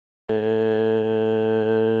And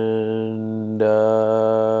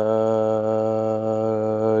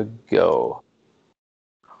go.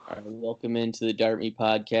 All right, welcome into the Dart Me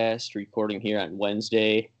podcast, recording here on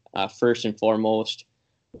Wednesday. First and foremost,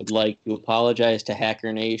 would like to apologize to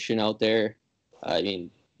Hacker Nation out there. Dart Me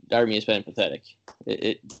has been pathetic.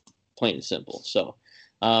 It plain and simple. So,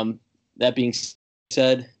 that being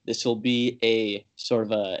said, this will be a sort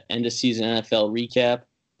of a end of season NFL recap,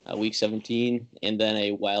 week 17, and then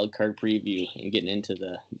a wild card preview and getting into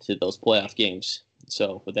those playoff games.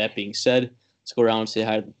 So, with that being said, let's go around and say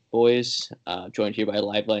hi to the boys. Joined here by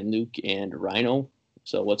Liveline Luke and Rhino.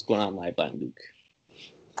 So what's going on, Liveline Luke?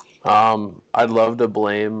 I'd love to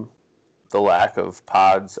blame the lack of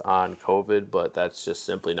pods on COVID, but that's just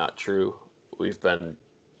simply not true. We've been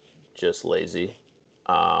just lazy.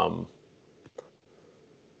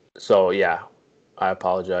 So, yeah, I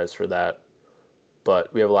apologize for that.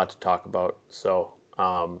 But we have a lot to talk about. So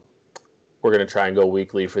we're going to try and go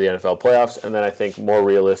weekly for the NFL playoffs. And then I think more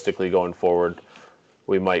realistically going forward,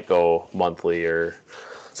 we might go monthly or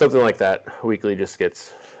something like that. Weekly just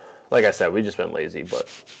gets, like I said, we've just been lazy. But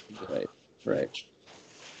Right.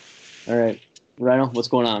 All right, Rhino, what's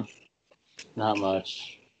going on? Not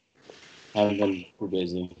much. Haven't been too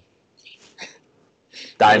busy.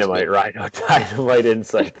 Dynamite, Rhino. Dynamite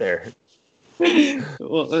insight there.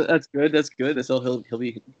 Well, that's good. That's good. So he'll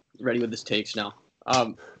be ready with his takes now.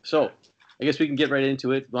 So I guess we can get right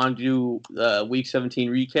into it. You want to do the Week 17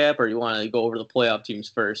 recap, or you want to go over the playoff teams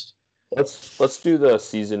first? Let's do the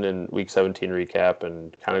season and Week 17 recap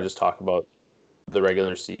and kind of just talk about the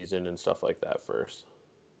regular season and stuff like that first.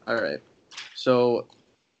 All right. So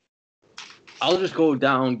I'll just go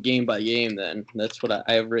down game by game then. That's what I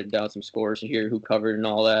have written down some scores here, who covered and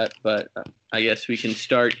all that. But I guess we can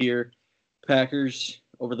start here. Packers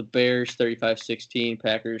over the Bears, 35-16.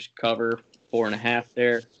 Packers cover 4.5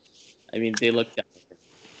 there. I mean, they look dominant.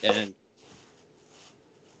 And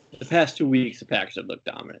the past 2 weeks, the Packers have looked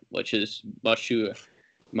dominant, which is much to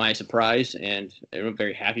my surprise, and I'm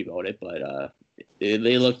very happy about it. But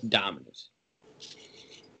they look dominant.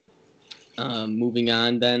 Moving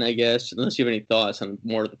on, then, I guess, unless you have any thoughts on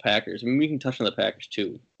more of the Packers. I mean, we can touch on the Packers,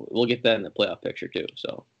 too. We'll get that in the playoff picture, too.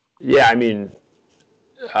 So, yeah, I mean,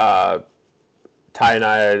 Ty and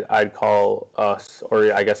I'd call us,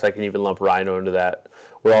 or I guess I can even lump Rhino into that.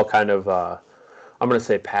 We're all kind of, I'm going to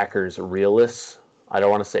say Packers realists. I don't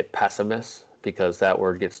want to say pessimists because that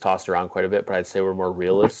word gets tossed around quite a bit, but I'd say we're more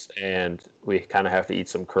realists, and we kind of have to eat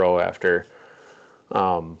some crow after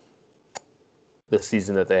the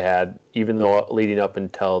season that they had. Even though leading up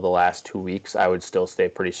until the last 2 weeks, I would still stay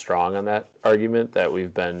pretty strong on that argument that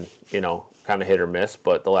we've been, kind of hit or miss,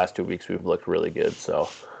 but the last 2 weeks we've looked really good. So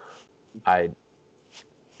I'll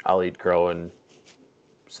eat crow and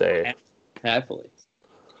say happily.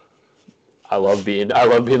 I love being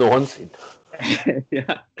the 1 seed.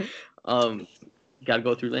 Yeah. Got to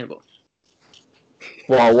go through Lambeau.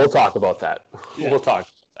 Well, we'll talk about that. Yeah. We'll talk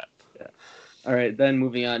about that. Yeah. All right, then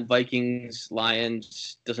moving on. Vikings,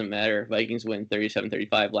 Lions, doesn't matter. Vikings win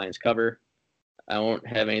 37-35. Lions cover. I won't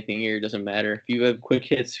have anything here. Doesn't matter. If you have quick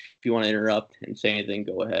hits, if you want to interrupt and say anything,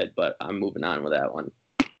 go ahead. But I'm moving on with that one.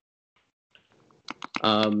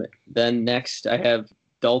 Then next, I have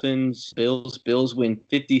Dolphins, Bills. Bills win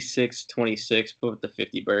 56-26. Put with the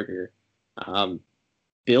 50 burger.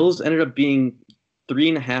 Bills ended up being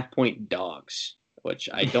 3.5-point dogs, which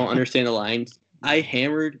I don't understand the lines. I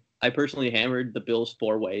personally hammered the Bills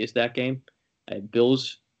 4 ways that game. I had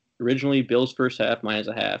Bills first half minus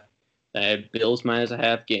a half. Then I had Bills minus a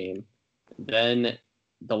half game. Then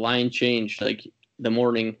the line changed like the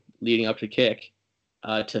morning leading up to kick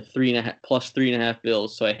to 3.5 plus 3.5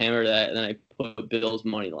 Bills. So I hammered that, and then I put Bills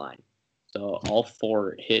money line. So all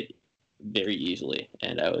 4 hit very easily,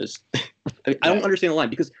 and I was I don't understand the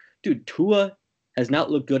line because, dude, Tua has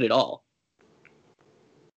not looked good at all,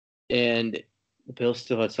 and the Bills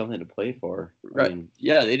still had something to play for. Right?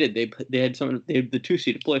 Yeah, they did. They had something. They had the 2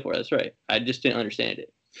 seed to play for. That's right. I just didn't understand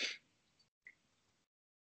it.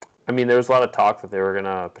 I mean, there was a lot of talk that they were going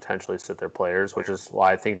to potentially sit their players, which is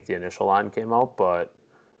why I think the initial line came out. But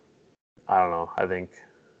I don't know. I think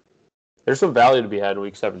there's some value to be had in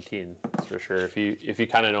Week 17, that's for sure. If you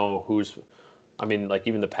kind of know who's, I mean, like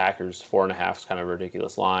even the Packers 4.5 is kind of a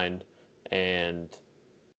ridiculous line, and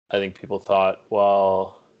I think people thought,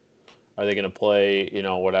 well, are they going to play,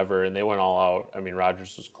 whatever, and they went all out. I mean,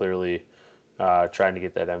 Rodgers was clearly trying to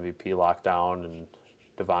get that MVP locked down, and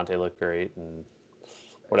Devontae looked great, and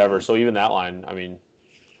whatever. So even that line, I mean,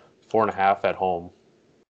 4.5 at home,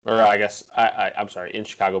 or I guess I'm sorry, in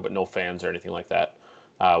Chicago, but no fans or anything like that,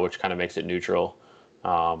 which kind of makes it neutral.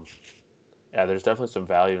 Yeah, there's definitely some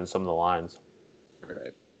value in some of the lines.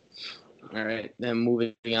 All right. Then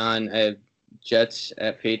moving on, I have Jets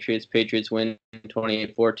at Patriots. Patriots win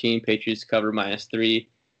 28-14. Patriots cover -3.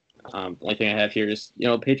 The only thing I have here is,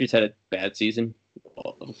 Patriots had a bad season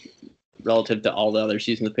relative to all the other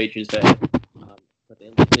seasons the Patriots had. But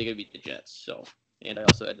they're going to beat the Jets. So, and I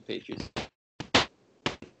also had the Patriots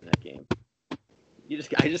in that game.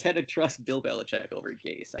 I just had to trust Bill Belichick over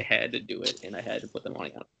Gase. I had to do it, and I had to put the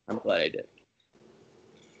money on it. I'm glad I did.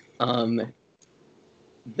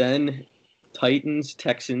 Then Titans,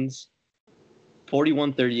 Texans,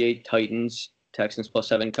 41-38 Titans, Texans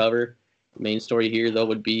 +7 cover. The main story here, though,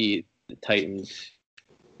 would be the Titans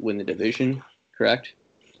win the division, correct?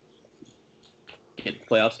 Get the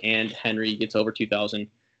playoffs, and Henry gets over 2,000,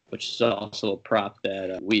 which is also a prop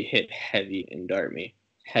that we hit heavy in Dartme.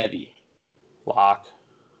 Heavy. Lock.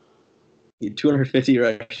 250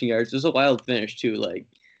 rushing yards. It was a wild finish, too. Like,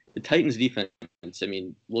 the Titans' defense, I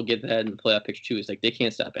mean, we'll get that in the playoff picture, too. It's like they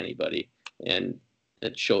can't stop anybody, and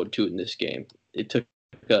it showed, too, in this game. It took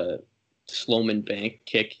a Sloman Bank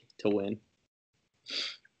kick to win.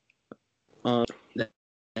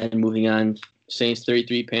 And moving on, Saints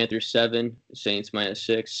 33, Panthers 7, Saints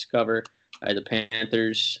 -6 cover. I had the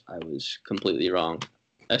Panthers. I was completely wrong.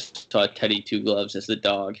 I saw Teddy Two Gloves as the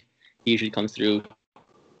dog. He usually comes through.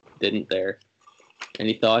 Didn't there.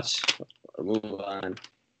 Any thoughts? Or move on.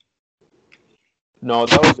 No,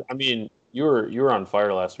 that was. I mean, you were on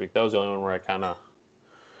fire last week. That was the only one where I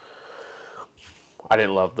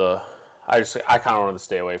didn't love the. I kind of wanted to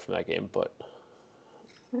stay away from that game, but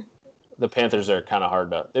the Panthers are kind of hard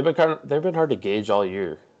to. They've been hard to gauge all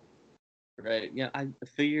year. Right. Yeah, I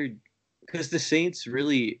figured because the Saints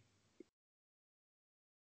really.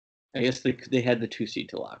 I guess they had the 2 seed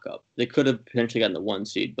to lock up. They could have potentially gotten the 1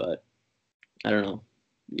 seed, but I don't know.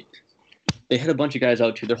 They had a bunch of guys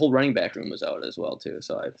out too. Their whole running back room was out as well too.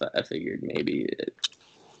 So I figured maybe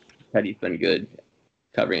Teddy's been good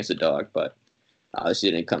covering as a dog, but obviously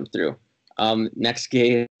it didn't come through. Next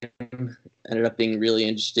game ended up being really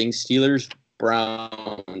interesting. Steelers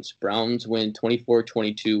Browns. Browns win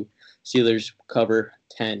 24-22. Steelers cover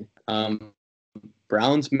 10.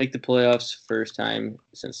 Browns make the playoffs first time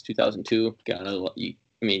since 2002. You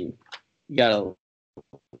gotta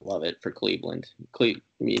love it for Cleveland.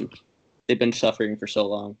 They've been suffering for so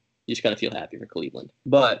long. You just gotta feel happy for Cleveland.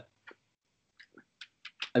 But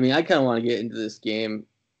I kind of want to get into this game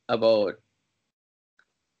about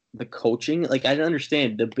the coaching. Like, I don't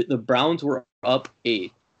understand. The Browns were up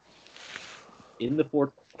 8 in the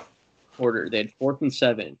fourth quarter. They had 4th and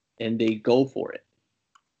 7, and they go for it.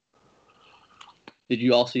 Did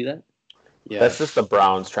you all see that? Yeah, That's just the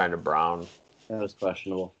Browns trying to brown. that was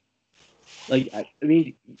questionable. Like, I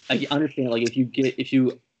understand. Like, if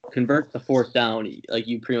you convert the 4th down, like,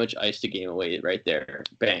 you pretty much iced the game away right there.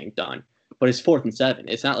 Bang, done. But it's 4th and 7.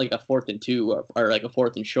 It's not like a 4th and 2 or like a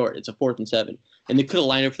 4th and short. It's a 4th and 7, and they could have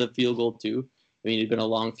lined up for the field goal too. It'd been a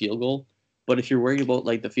long field goal. But if you're worried about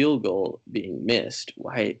like the field goal being missed,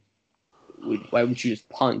 why wouldn't you just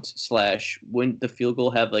punt / wouldn't the field goal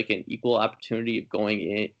have like an equal opportunity of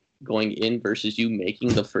going in versus you making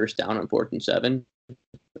the first down on 4th and 7?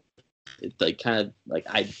 It's like kind of like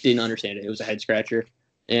I didn't understand it. It was a head scratcher,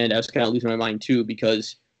 and I was kind of losing my mind too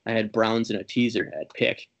because I had Browns in a teaser at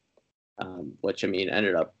pick, which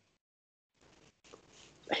ended up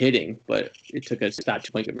hitting, but it took a stop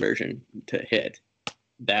 2-point conversion to hit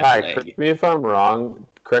that play. Correct me if I'm wrong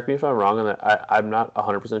on that. I'm not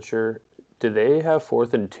 100% sure. Did they have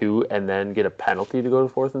 4th and 2 and then get a penalty to go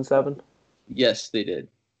to 4th and 7? Yes, they did.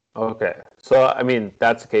 Okay. So,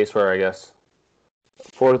 that's the case where I guess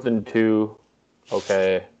 4th and 2,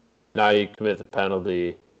 okay, now you commit the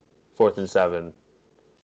penalty, 4th and 7,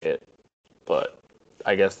 but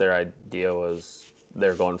I guess their idea was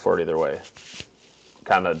they're going for it either way.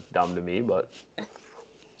 Kind of dumb to me, but...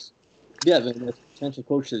 Yeah, but that's potential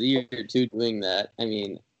coach of the year, too, doing that.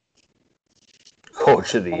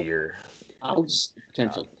 Coach of the year. I'll just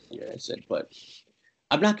potential year, I said, but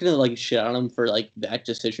I'm not gonna like shit on him for like that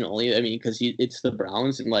decision only. Because it's the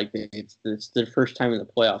Browns and like it's their first time in the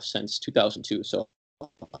playoffs since 2002. So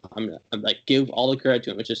I'm like give all the credit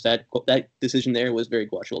to him. It's just that decision there was very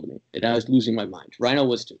questionable to me, and I was losing my mind. Rhino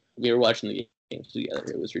was too. We were watching the games together.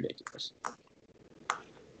 It was ridiculous.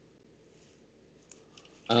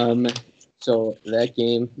 So that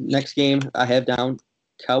game, next game I have down.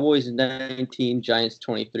 Cowboys 19, Giants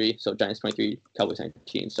 23. So Giants 23, Cowboys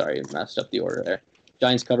 19. Sorry, messed up the order there.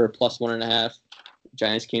 Giants cover +1.5.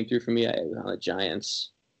 Giants came through for me. I was on the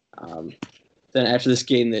Giants. Then after this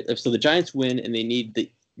game, so the Giants win, and they need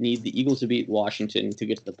the Eagles to beat Washington to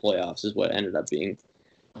get to the playoffs is what ended up being.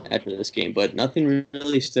 after this game, but nothing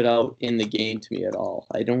really stood out in the game to me at all.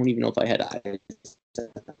 I don't even know if I had eyes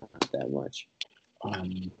that much.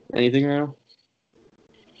 Anything, Ryan?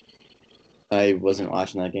 I wasn't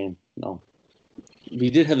watching that game. No. We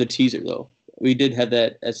did have the teaser, though. We did have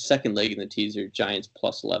that as second leg in the teaser, Giants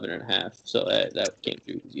plus 11.5. So that came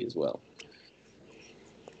through easy as well.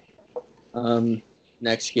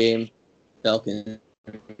 Next game,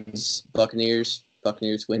 Falcons, Buccaneers.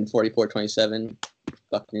 Buccaneers win 44-27.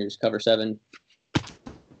 Buccaneers cover 7.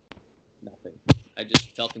 Nothing.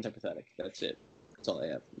 Falcons are pathetic. That's it. That's all I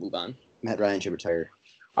have. Move on. Matt Ryan should retire.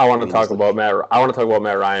 I want to talk about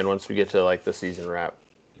Matt Ryan once we get to like the season wrap.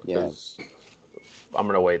 Yeah. I'm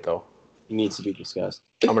gonna wait though. He needs to be discussed.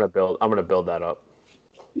 I'm gonna build that up.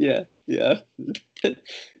 Yeah.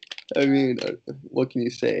 I mean, what can you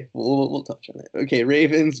say? We'll touch on it. Okay,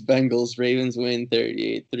 Ravens, Bengals. Ravens win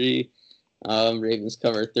 38-3. Ravens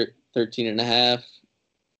cover 13.5. I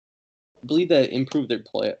believe that improved their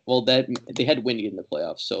play. Well, that they had Windy in the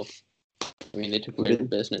playoffs, so I mean they took care of their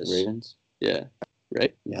business. Ravens. Yeah.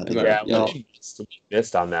 Right. Yeah.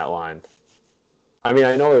 Missed on that line. I mean,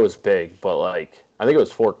 I know it was big, but like I think it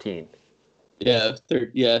was 14. Yeah.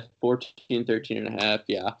 14, 13.5.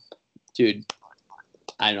 Yeah. Dude,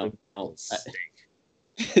 I don't know.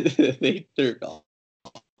 They're awful.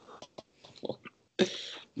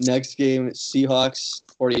 Next game, Seahawks,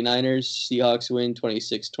 49ers. Seahawks win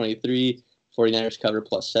 26-23. 49ers cover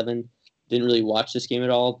plus 7. Didn't really watch this game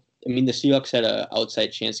at all. I mean, the Seahawks had an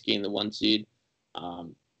outside chance to gain the 1 seed. I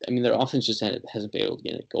mean, their offense just hasn't been able to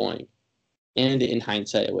get it going. And in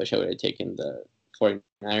hindsight, I wish I would have taken the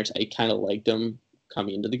 49ers. I kind of liked them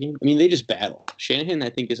coming into the game. I mean, they just battle. Shanahan, I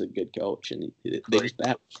think, is a good coach, and they just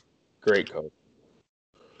battle. Great coach.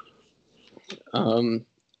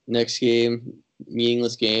 Next game,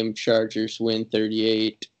 meaningless game. Chargers win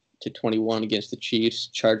 38-21 against the Chiefs.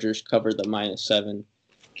 Chargers cover the -7.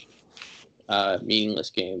 Meaningless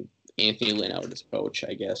game. Anthony Lynn out as coach,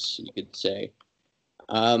 I guess you could say.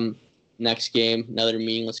 Next game, another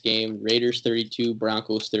meaningless game. Raiders 32,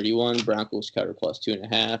 Broncos 31. Broncos cover plus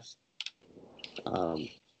 2.5.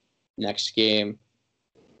 Next game,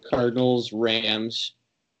 Cardinals, Rams.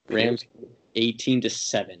 Rams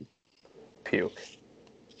 18-7. Puke.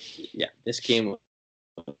 Yeah, this game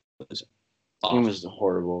was awful. It was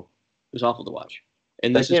horrible. It was awful to watch.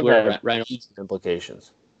 And this is where Ryan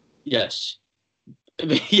implications. Yes.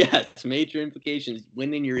 Yes, major implications.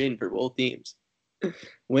 Winning, you're in for both teams.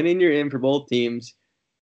 Winning, you're in for both teams.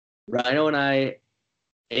 Rhino and I,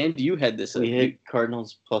 and you had this. We hit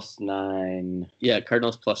Cardinals plus 9. Yeah,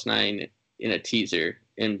 Cardinals plus 9 in a teaser,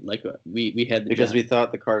 and like we had because we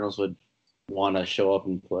thought the Cardinals would want to show up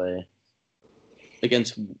and play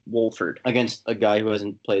against Wolford, against a guy who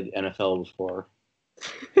hasn't played NFL before.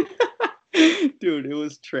 Dude, it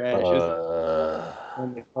was trash.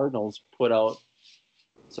 When the Cardinals put out,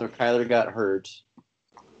 so Kyler got hurt,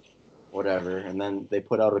 whatever, and then they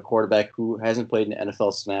put out a quarterback who hasn't played an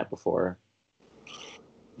NFL snap before.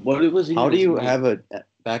 How do you have a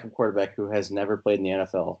backup quarterback who has never played in the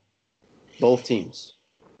NFL? Both teams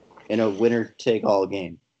in a winner-take-all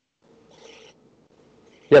game.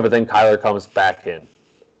 Yeah, but then Kyler comes back in.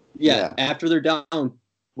 Yeah, after they're down.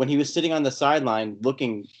 When he was sitting on the sideline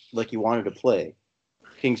looking like he wanted to play,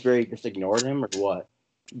 Kingsbury just ignored him or what?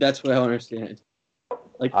 That's what I don't understand.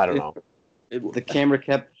 Like I don't know. The camera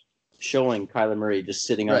kept showing Kyler Murray just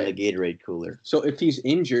sitting on the Gatorade cooler. So if he's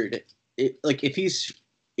injured, if he's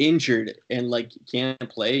injured and like can't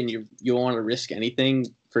play, and you don't want to risk anything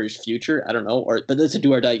for his future, I don't know. But that's a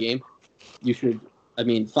do or die game. You should. I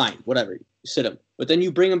mean, fine, whatever. Sit him, but then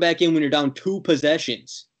you bring him back in when you're down 2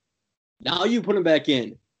 possessions. Now you put him back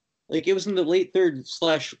in. Like it was in the late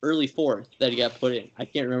 3rd / early 4th that he got put in. I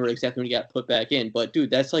can't remember exactly when he got put back in, but dude,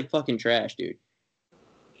 that's like fucking trash, dude.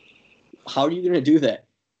 How are you gonna do that?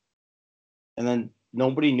 And then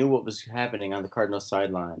nobody knew what was happening on the Cardinals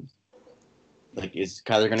sideline. Like, is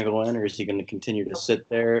Kyler gonna go in, or is he gonna continue to sit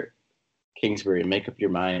there? Kingsbury, make up your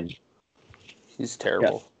mind. He's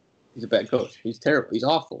terrible. Yeah. He's a bad coach. He's terrible. He's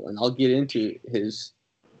awful. And I'll get into his.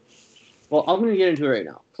 Well, I'm going to get into it right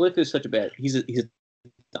now. Cliff is such a bad. He's a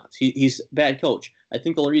bad coach. I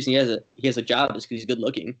think the only reason he has a job is because he's good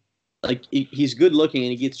looking. Like he's good looking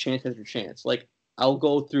and he gets chance after chance. Like I'll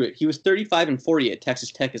go through it. He was 35-40 at Texas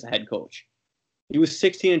Tech as a head coach. He was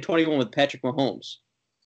 16-21 with Patrick Mahomes.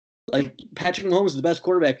 Like Patrick Mahomes is the best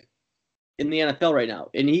quarterback in the NFL right now,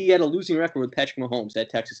 and he had a losing record with Patrick Mahomes at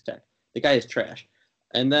Texas Tech. The guy is trash.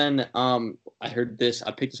 And then I heard this.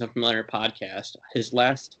 I picked this up from another podcast. His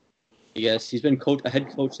last, he's been a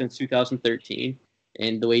head coach since 2013,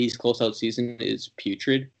 and the way he's closed out season is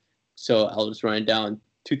putrid. So I'll just run it down.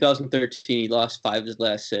 2013, he lost 5 of his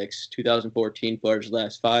last 6. 2014, 4 of his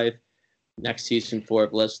last 5. Next season, 4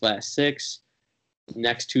 of his last 6.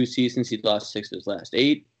 Next 2 seasons, he lost 6 of his last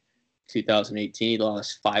 8. 2018, he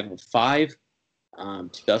lost 5 of 5.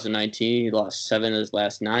 2019, he lost 7 of his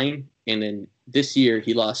last 9. And then this year,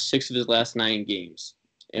 he lost 6 of his last 9 games.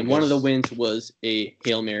 And one of the wins was a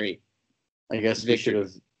Hail Mary. I guess we should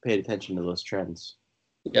have paid attention to those trends.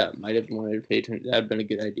 Yeah, might have wanted to pay attention. That would have been a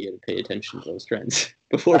good idea to pay attention to those trends.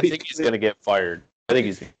 I think he's going to get fired.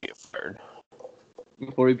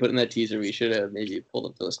 Before we put in that teaser, we should have maybe pulled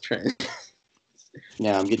up those trends.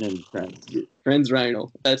 Yeah, I'm getting into trends. Trends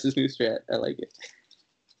Rhino. That's his new strat. I like it.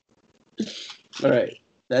 All right.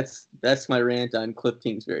 That's my rant on Cliff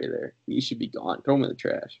Kingsbury there. He should be gone. Throw him in the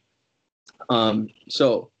trash.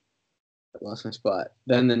 So I lost my spot.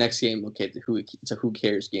 Then the next game, okay, it's a who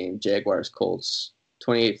cares game. Jaguars Colts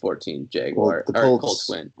 28-14. Well, the Colts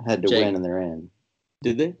win. Had to win and they're in.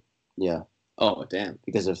 Did they? Yeah. Oh damn.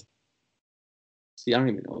 Because if I don't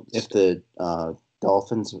even know if the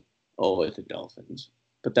Dolphins. Oh, with the Dolphins.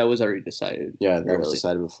 But that was already decided. Yeah, that was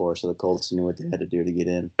decided before, so the Colts knew what they had to do to get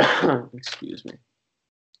in. Excuse me.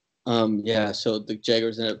 Yeah, so the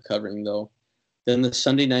Jaguars ended up covering, though. Then the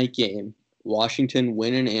Sunday night game, Washington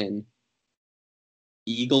winning in.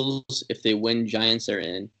 Eagles, if they win, Giants are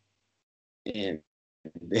in. And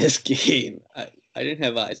this game, I didn't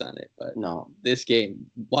have eyes on it, but no. This game,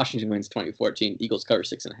 Washington wins 2014. Eagles cover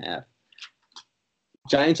 6.5.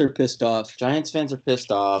 Giants are pissed off. Giants fans are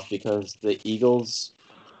pissed off because the Eagles,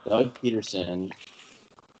 Doug Peterson,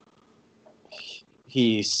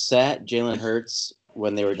 he sat Jalen Hurts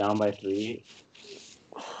when they were down by 3.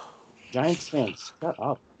 Giants fans, shut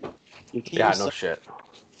up. Yeah, no shit.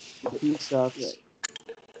 Your team sucks.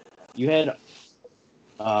 You had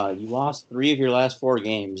you lost 3 of your last 4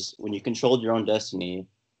 games when you controlled your own destiny.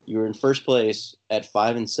 You were in first place at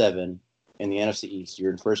 5-7 in the NFC East. You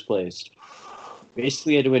were in first place.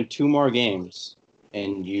 Basically, you had to win 2 more games,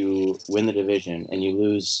 and you win the division, and you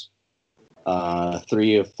lose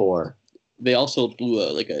 3 of 4. They also blew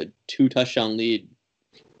a 2-touchdown lead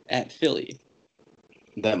at Philly.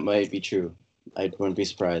 That might be true. I wouldn't be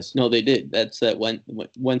surprised. No, they did. That's that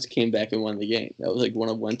Wentz came back and won the game. That was one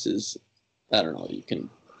of Wentz's, I don't know, you can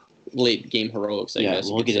late game heroics, I guess.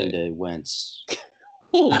 We'll get into Wentz.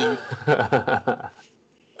 Holy.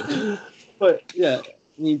 But, yeah.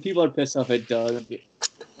 I mean, people are pissed off at Doug.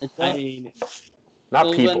 I mean,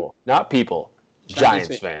 not people.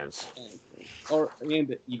 Giants fans. Or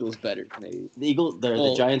the Eagles better, maybe.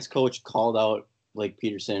 The Giants coach called out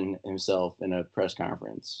Peterson himself in a press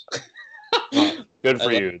conference. Good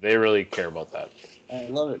for you. They really care about that. I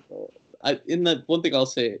love it, though. One thing I'll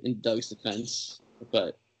say in Doug's defense,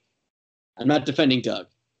 but I'm not defending Doug.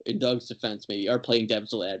 In Doug's defense, maybe are playing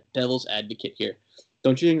devil's advocate here.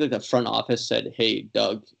 Don't you think the front office said, "Hey,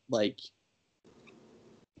 Doug, we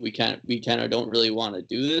kind of don't really want to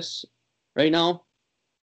do this right now"?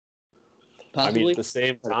 Possibly? I mean, at the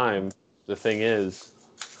same time, the thing is,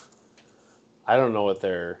 I don't know what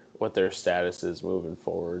their status is moving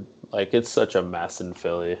forward. It's such a mess in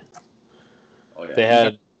Philly. Oh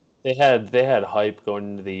yeah. They had hype going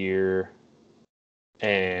into the year,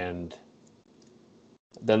 and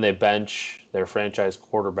then they bench their franchise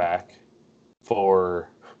quarterback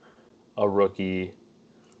for a rookie,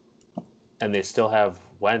 and they still have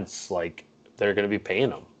Wentz. They're going to be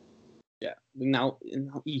paying him. Yeah. Now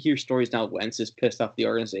you hear stories now. Wentz is pissed off the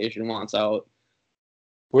organization, wants out.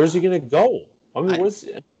 Where's he going to go? I mean,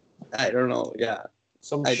 I don't know. Yeah.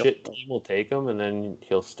 Some shit team will take him, and then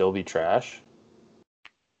he'll still be trash.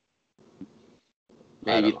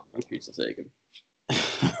 Maybe the Patriots will take him.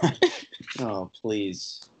 Oh,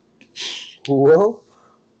 please. Who will?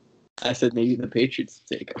 I said maybe the Patriots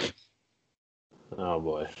will take him. Oh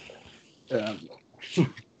boy. All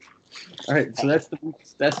right, so that's the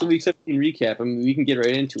week 17 recap. I mean, we can get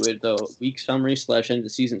right into it though. Week summary / end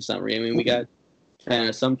of season summary. I mean, we got kind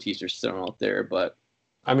of some teasers thrown out there, but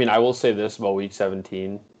I mean, I will say this about week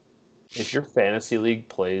 17: if your fantasy league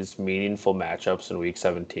plays meaningful matchups in week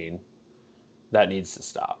 17, that needs to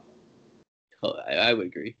stop. Oh, I would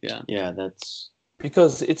agree. Yeah. Yeah, that's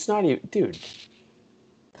because it's not even, dude.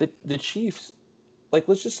 The Chiefs,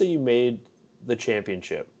 let's just say you made the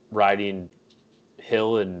championship riding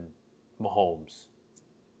Hill and Mahomes,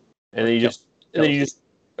 and then you just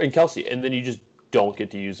Kelsey, and then you just don't get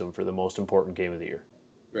to use them for the most important game of the year,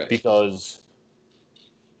 right? Because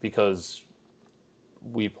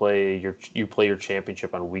you play your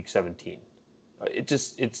championship on week 17.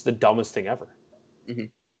 It's the dumbest thing ever. Mm-hmm.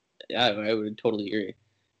 Yeah, I would totally agree.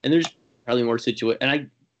 And there's probably more and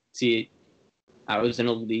I was in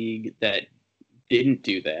a league that didn't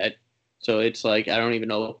do that. So it's like I don't even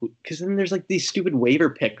know who, because then there's like these stupid waiver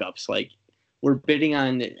pickups. Like we're bidding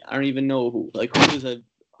on, I don't even know who was a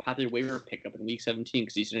popular waiver pickup in week 17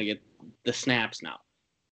 because he's going to get the snaps now.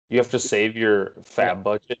 You have to save your fab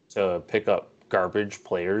budget to pick up garbage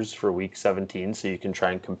players for week 17 so you can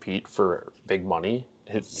try and compete for big money.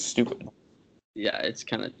 It's stupid. Yeah, it's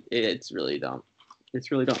really dumb.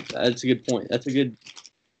 It's really dumb. That's a good point. That's a good.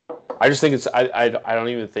 I just think I don't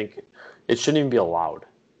even think it shouldn't even be allowed,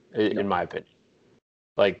 in my opinion.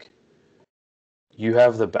 Like, you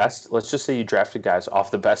have the best, let's just say you drafted guys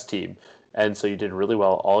off the best team. And so you did really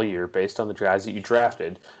well all year based on the guys that you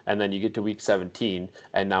drafted. And then you get to week 17,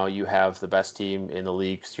 and now you have the best team in the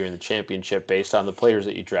league because you're in the championship based on the players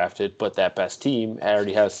that you drafted. But that best team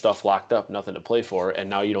already has stuff locked up, nothing to play for, and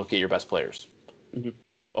now you don't get your best players. Mm-hmm.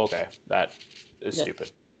 Okay, that is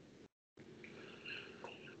stupid.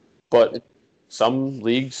 But some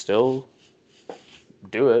leagues still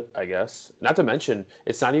do it, I guess. Not to mention,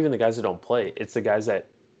 it's not even the guys that don't play. It's the guys that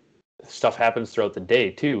stuff happens throughout the day,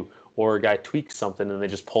 too. Or a guy tweaks something and they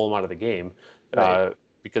just pull him out of the game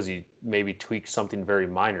because he maybe tweaks something very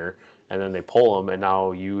minor, and then they pull him, and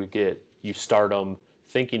now you start him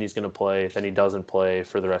thinking he's going to play, then he doesn't play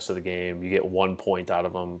for the rest of the game. You get 1 point out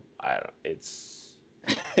of him. It's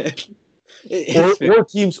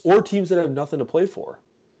or teams that have nothing to play for.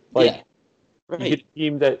 Like, you get a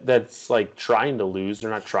team that's like trying to lose. They're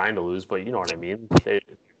not trying to lose, but you know what I mean. They're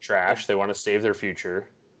trash. They want to save their future.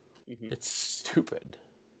 Mm-hmm. It's stupid.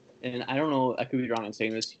 And I don't know, I could be wrong in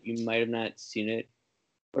saying this. You might have not seen it,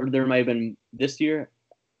 or there might have been this year.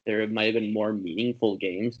 There might have been more meaningful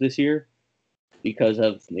games this year because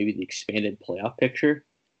of maybe the expanded playoff picture.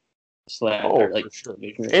 For sure.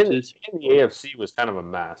 And the AFC was kind of a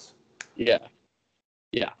mess. Yeah.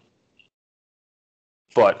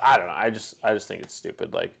 But I don't know. I just think it's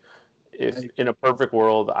stupid. Like, if in a perfect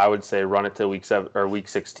world, I would say run it to week 7 or week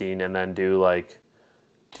 16, and then do like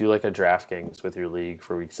a DraftKings with your league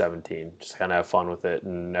for week 17. Just kind of have fun with it,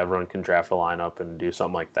 and everyone can draft a lineup and do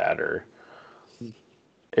something like that. Or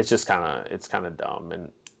it's just kind of dumb.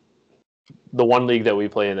 And the one league that we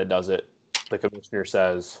play in that does it, the commissioner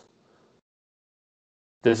says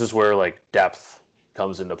this is where like depth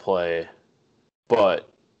comes into play.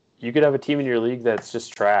 But you could have a team in your league that's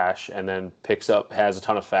just trash and then has a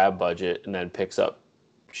ton of fab budget and then picks up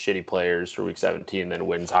shitty players for week 17 and then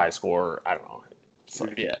wins high score. I don't know. It's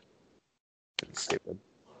stupid.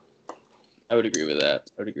 I would agree with that.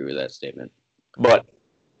 I would agree with that statement. But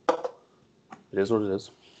it is what it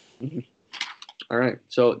is. Mm-hmm. All right.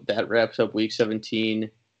 So that wraps up week 17.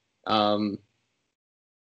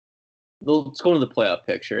 Let's go into the playoff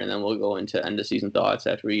picture, and then we'll go into end of season thoughts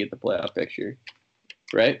after we get the playoff picture.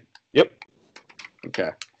 Right? Yep.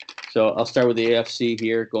 Okay. So I'll start with the AFC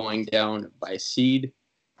here, going down by seed.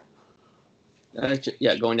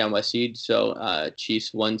 Going down by seed. So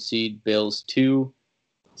Chiefs 1 seed, Bills 2,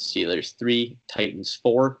 Steelers 3, Titans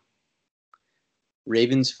 4,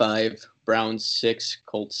 Ravens 5, Browns 6,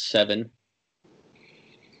 Colts 7.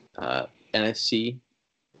 NFC,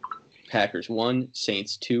 Packers 1,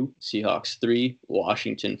 Saints 2, Seahawks 3,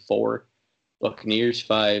 Washington 4, Buccaneers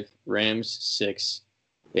 5, Rams 6,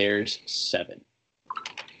 Bears 7.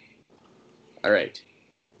 All right.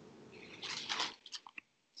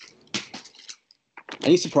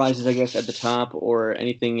 Any surprises, I guess, at the top, or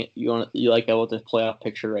anything you like about the playoff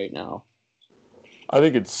picture right now? I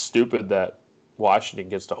think it's stupid that Washington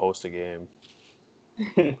gets to host a game.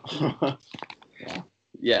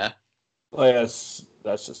 Yeah. Well, that's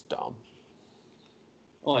just dumb.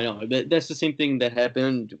 Oh, I know. That's the same thing that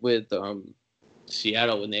happened with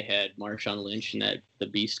Seattle when they had Marshawn Lynch in the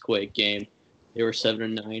Beastquake game. They were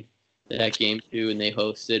 7-9 that game too, and they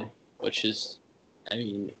hosted, which is, I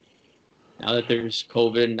mean, now that there's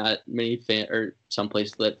COVID, not many some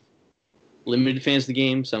places let limited fans the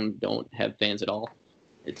game. Some don't have fans at all.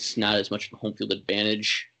 It's not as much of a home field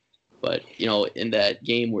advantage. But, in that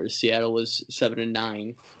game where Seattle was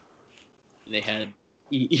 7-9, and they had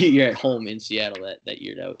you're at home in Seattle that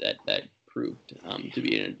year, that proved to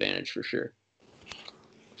be an advantage for sure.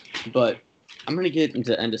 But I'm going to get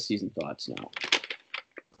into end of season thoughts now.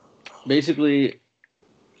 Basically,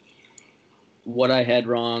 what I had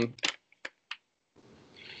wrong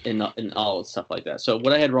and all stuff like that. So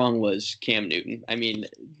what I had wrong was Cam Newton. I mean,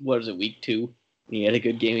 what was it, week 2? He had a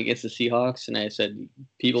good game against the Seahawks, and I said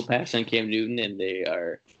people pass on Cam Newton, and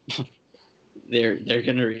they're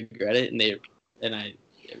gonna regret it. And I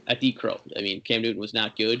eat crow. I mean, Cam Newton was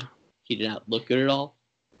not good. He did not look good at all.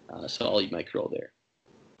 So I'll eat my crow there.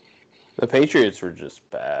 The Patriots were just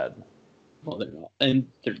bad. Well, they're not, and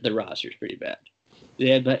the roster's pretty bad. They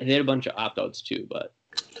had a bunch of opt-outs too, but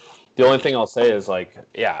the only thing I'll say is I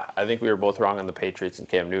think we were both wrong on the Patriots and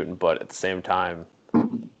Cam Newton, but at the same time,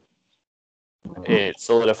 it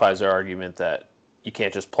solidifies our argument that you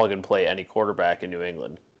can't just plug and play any quarterback in New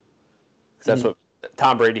England. 'Cause that's what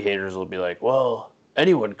Tom Brady haters will be like. Well,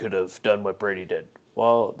 anyone could have done what Brady did.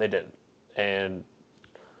 Well, they didn't, and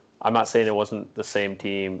I'm not saying it wasn't the same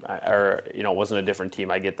team or it wasn't a different team.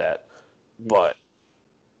 I get that, but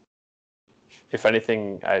if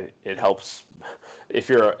anything, it helps if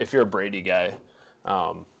you're a Brady guy.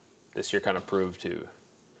 This year kind of proved to.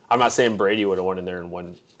 I'm not saying Brady would have won in there and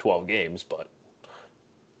won 12 games, but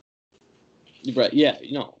right, yeah,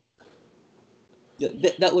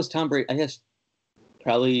 that was Tom Brady. I guess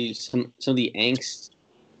probably some of the angst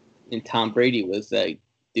in Tom Brady was that,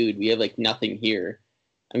 dude, we have nothing here.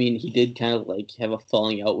 I mean, he did kind of have a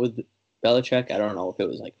falling out with Belichick. I don't know if it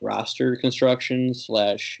was roster construction /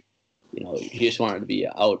 he just wanted to be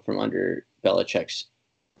out from under Belichick's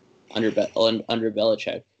under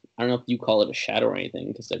Belichick. I don't know if you call it a shadow or anything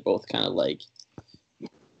because they're both kind of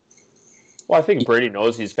Well, I think Brady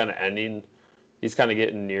knows he's kind of ending. He's kind of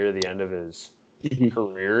getting near the end of his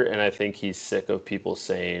career, and I think he's sick of people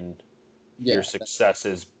saying your success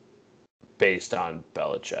is based on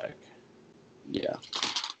Belichick. Yeah,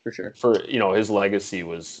 for sure. His legacy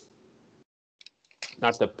was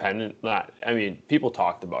not dependent. People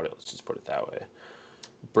talked about it. Let's just put it that way.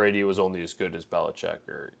 Brady was only as good as Belichick,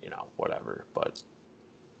 or whatever. But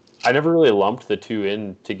I never really lumped the two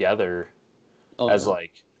in together as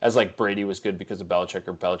Brady was good because of Belichick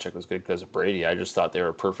or Belichick was good because of Brady. I just thought they were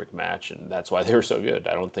a perfect match, and that's why they were so good.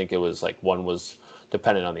 I don't think it was one was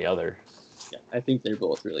dependent on the other. Yeah, I think they're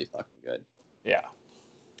both really fucking good. Yeah.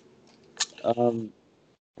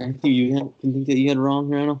 Anything you think that you had wrong,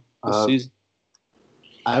 Randall, this season?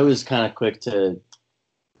 I was kind of quick to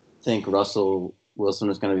think Russell Wilson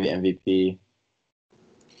was going to be MVP.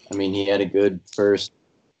 I mean, he had a good first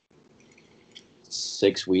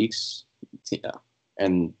 6 weeks. Yeah.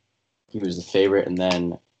 And he was the favorite. And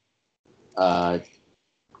then Ty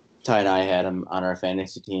and I had him on our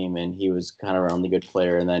fantasy team, and he was kind of our only good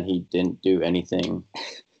player. And then he didn't do anything,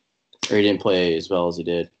 or he didn't play as well as he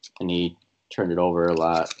did. And he turned it over a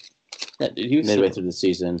lot midway through the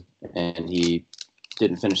season, and he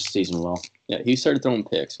didn't finish the season well. Yeah, he started throwing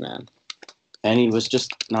picks, man. And he was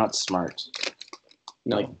just not smart.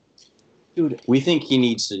 No. Dude, we think he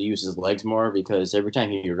needs to use his legs more because every time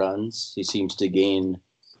he runs, he seems to gain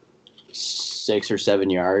 6 or 7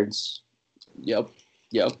 yards. Yep.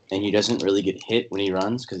 And he doesn't really get hit when he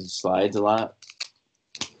runs because he slides a lot.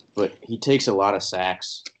 But he takes a lot of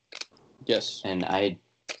sacks. Yes. And I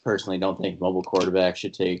personally don't think mobile quarterbacks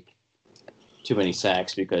should take too many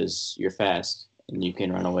sacks because you're fast and you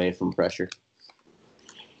can run away from pressure.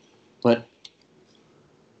 But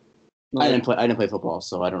I didn't play football,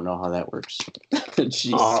 so I don't know how that works.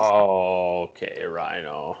 Oh, okay,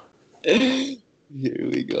 Rhino. Here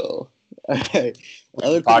we go. Okay.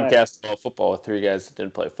 Podcast about football with 3 guys that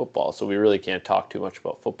didn't play football, so we really can't talk too much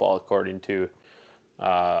about football according to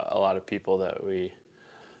a lot of people that we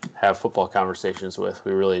have football conversations with.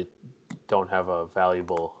 We really don't have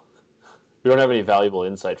any valuable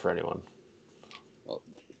insight for anyone.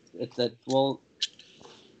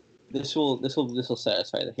 This will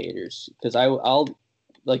satisfy the haters because I'll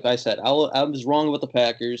like I said I was wrong about the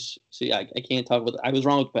Packers. See, I can't talk about. I was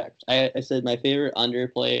wrong with the Packers. I said my favorite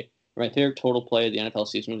underplay or my favorite total play of the NFL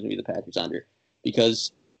season was going to be the Packers under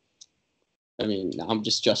because. I mean, I'm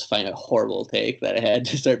just justifying a horrible take that I had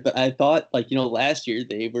to start. But I thought, last year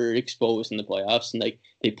they were exposed in the playoffs and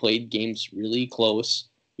they played games really close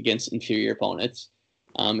against inferior opponents.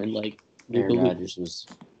 And Aaron Rodgers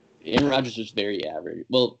was very average.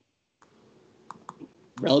 Well,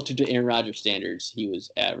 relative to Aaron Rodgers standards, he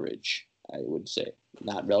was average. I would say,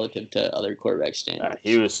 not relative to other quarterback standards.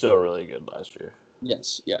 He was still really good last year.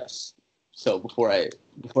 Yes. So before I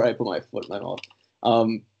put my foot in my mouth.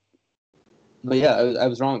 But yeah, I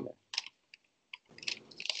was wrong there.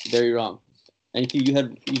 Very wrong. Anything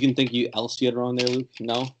you can think else you had wrong there, Luke?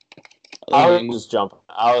 No. I'll jump on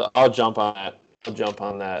that. I'll jump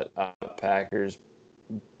on that Packers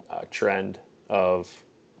trend of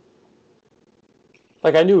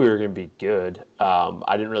I knew we were going to be good.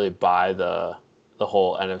 I didn't really buy the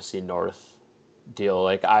whole NFC North deal.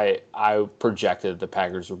 I projected the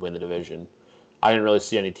Packers would win the division. I didn't really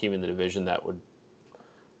see any team in the division that would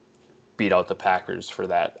beat out the Packers for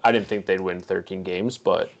that. I didn't think they'd win 13 games,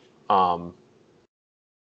 but I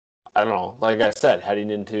don't know. Like I said,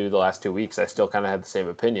 heading into the last 2 weeks, I still kind of had the same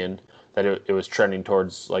opinion that it was trending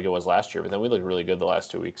towards like it was last year. But then we looked really good the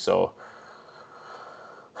last 2 weeks. So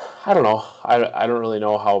I don't know. I don't really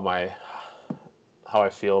know how I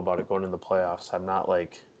feel about it going in the playoffs. I'm not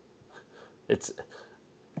like it's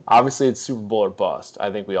obviously it's Super Bowl or bust.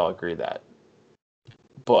 I think we all agree that.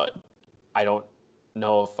 But I don't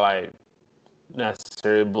know if I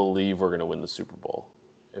necessarily believe we're going to win the Super Bowl,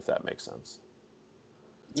 if that makes sense.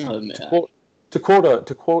 Oh, man. To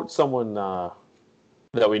quote someone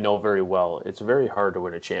that we know very well, it's very hard to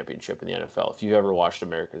win a championship in the NFL. If you've ever watched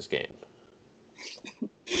America's Game.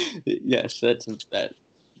 Yes,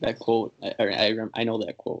 that quote. I know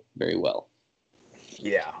that quote very well.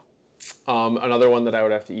 Yeah. Another one that I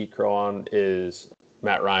would have to eat crow on is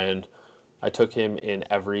Matt Ryan. I took him in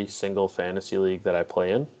every single fantasy league that I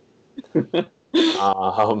play in.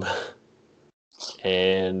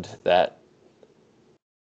 And that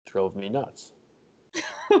drove me nuts.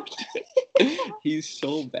 He's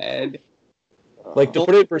so bad. Like, to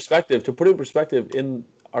put it in perspective, in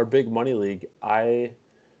our big money league, I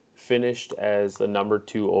finished as the number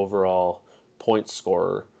 2 overall point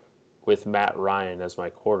scorer with Matt Ryan as my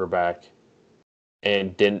quarterback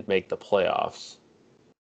and didn't make the playoffs.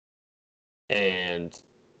 And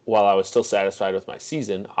while I was still satisfied with my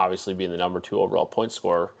season, obviously being the number 2 overall point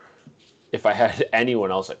scorer, if I had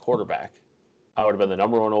anyone else at quarterback, I would have been the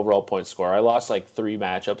number 1 overall point scorer. I lost like 3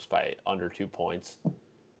 matchups by under 2 points.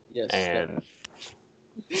 Yes. And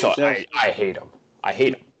so I hate him. I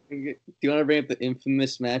hate him. Do you want to bring up the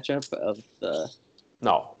infamous matchup of the?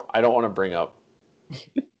 No, I don't want to bring up.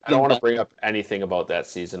 I don't want to bring up anything about that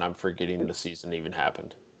season. I'm forgetting the season even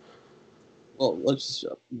happened. Well,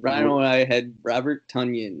 Rhino and I had Robert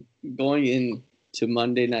Tonyan going into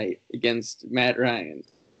Monday night against Matt Ryan.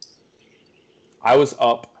 I was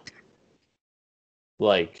up.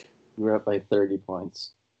 Like You were up by 30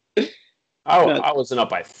 points. I wasn't up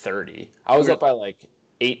by 30. I was up by like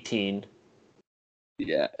 18.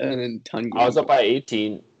 Yeah, and then Tonyan. I was up by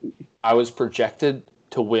 18. I was projected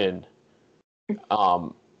to win.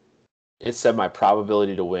 It said my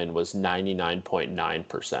probability to win was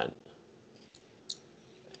 99.9%.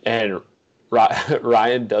 And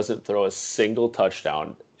Ryan doesn't throw a single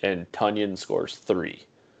touchdown, and Tonyan scores 3.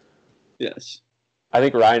 Yes. I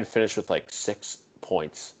think Ryan finished with like 6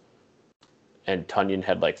 points, and Tonyan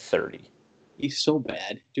had like 30. He's so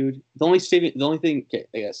bad, dude. The only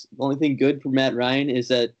thing good for Matt Ryan is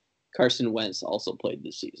that Carson Wentz also played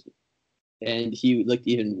this season, and he looked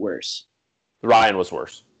even worse. Ryan was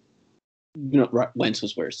worse. Wentz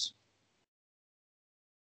was worse.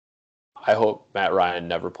 I hope Matt Ryan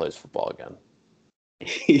never plays football again.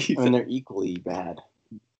 I mean, they're equally bad.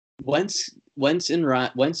 Wentz is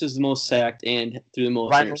the most sacked and threw the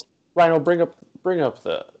most. Rhino, bring up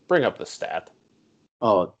the stat.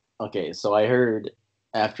 Oh, okay. So I heard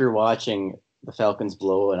after watching the Falcons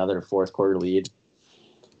blow another fourth quarter lead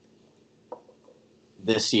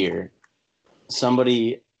this year,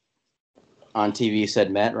 somebody on TV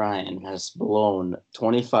said Matt Ryan has blown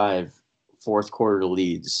 25 fourth quarter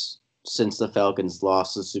leads since the Falcons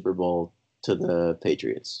lost the Super Bowl to the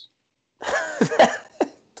Patriots.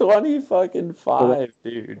 25,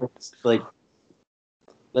 dude. Like,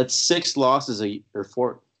 that's 6 losses or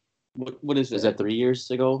 4. What is that? Is that 3 years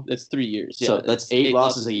ago? That's 3 years. Yeah, So that's 8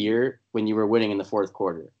 losses a year when you were winning in the fourth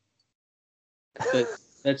quarter.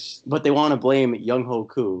 But they want to blame Young Ho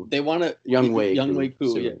Koo. They want to Young Wei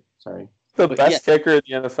Koo. Yeah. Sorry. The best kicker in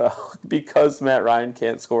the NFL because Matt Ryan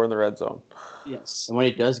can't score in the red zone. Yes. And when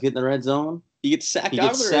he does get in the red zone, he gets sacked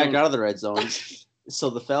out of the red zone. So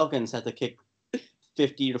the Falcons have to kick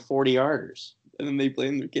 50 to 40 yarders. And then they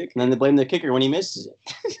blame their kicker. And then they blame the kicker when he misses it.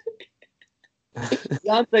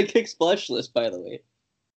 Deontay kicks splashless, by the way.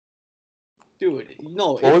 Dude,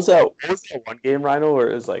 no. What was that one game, Rhino, where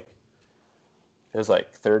it was like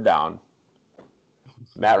third down.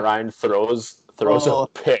 Matt Ryan throws a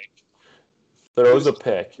pick. Throws a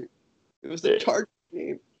pick. It was a charge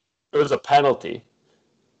game. It was a penalty.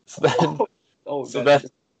 So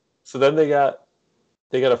then they got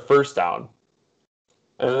a first down.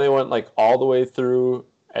 And then they went like all the way through,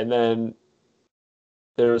 and then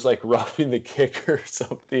there was like roughing the kicker or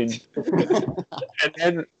something. And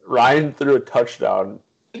then Ryan threw a touchdown.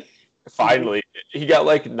 Finally, he got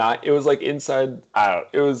like 9. It was like inside.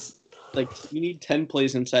 It was like you need 10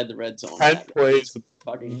 plays inside the red zone. 10 plays.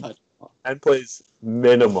 Fucking touchdown. 10 plays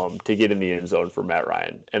minimum to get in the end zone for Matt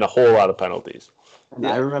Ryan, and a whole lot of penalties. And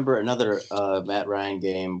I remember another Matt Ryan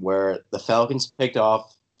game where the Falcons picked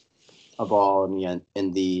off a ball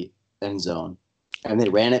in the end zone, and they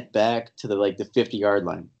ran it back to the 50-yard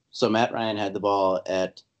line. So Matt Ryan had the ball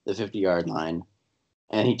at the 50-yard line,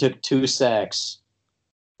 and he took 2 sacks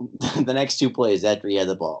the next 2 plays after he had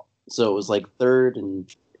the ball. So it was like third and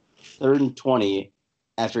 20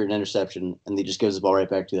 after an interception, and he just gives the ball right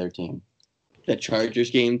back to their team. That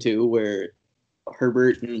Chargers game too, where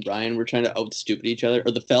Herbert and Ryan were trying to out-stupid each other,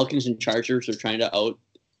 or the Falcons and Chargers are trying to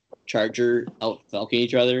out-Falcon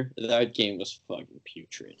each other. That game was fucking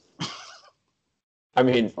putrid. I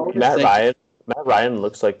mean, Matt Ryan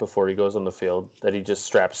looks like before he goes on the field that he just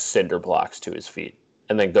straps cinder blocks to his feet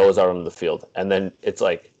and then goes out on the field. And then it's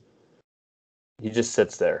like he just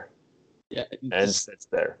sits there. Yeah. And sits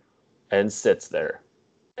there. And sits there.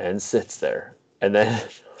 And sits there. And then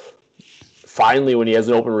finally, when he has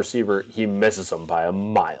an open receiver, he misses him by a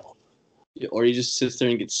mile. Or he just sits there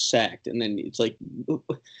and gets sacked, and then it's like,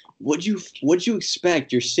 what'd you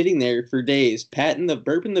expect? You're sitting there for days,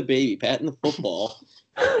 burping the baby, patting the football.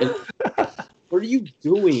 And what are you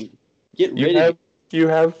doing? Get rid of it. You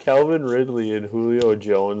have Calvin Ridley and Julio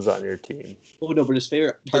Jones on your team. Oh no, but his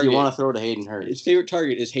favorite target. But you want to throw to Hayden Hurst. His favorite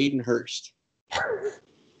target is Hayden Hurst.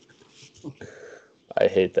 I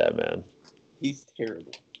hate that man. He's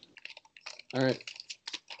terrible. All right.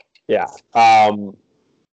 Yeah.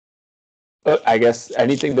 I guess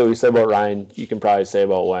anything that we said about Ryan, you can probably say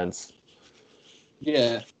about Wentz.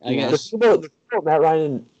 Yeah, I guess. The thing about Matt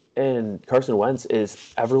Ryan and Carson Wentz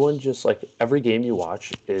is everyone just like every game you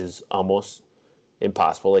watch is almost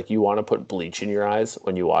impossible. Like you want to put bleach in your eyes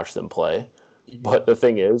when you watch them play. Mm-hmm. But the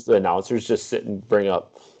thing is, the announcers just sit and bring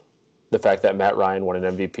up the fact that Matt Ryan won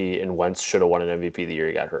an MVP and Wentz should have won an MVP the year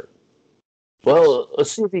he got hurt. Well,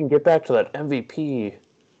 let's see if he can get back to that MVP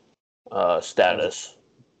status.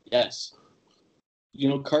 Yes.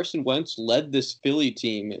 Carson Wentz led this Philly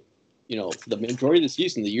team, for the majority of the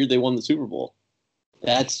season, the year they won the Super Bowl.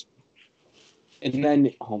 And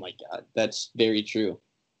then, oh my God, that's very true.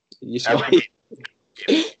 You gotta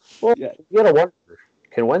wonder,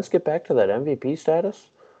 can Wentz get back to that MVP status?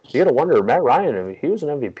 You gotta wonder, Matt Ryan, he was an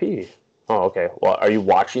MVP. Oh, okay. Well, are you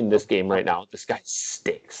watching this game right now? This guy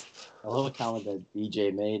stinks. I love a comment that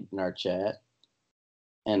DJ made in our chat,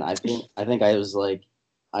 and I think I was like,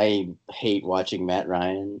 I hate watching Matt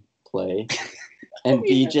Ryan play, and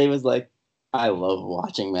DJ was like, I love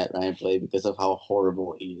watching Matt Ryan play because of how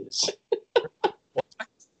horrible he is.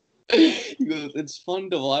 He goes, it's fun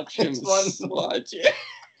to watch him.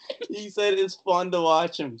 He said it's fun to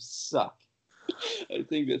watch him suck. I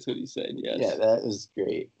think that's what he said. Yes. Yeah, that was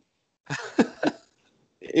great.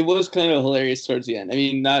 It was kind of hilarious towards the end. I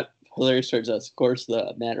mean, not hilarious towards us. Of course,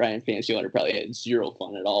 the Matt Ryan fantasy owner probably had zero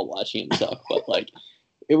fun at all watching him suck. But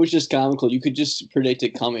it was just comical. You could just predict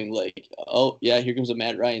it coming. Like, oh yeah, here comes a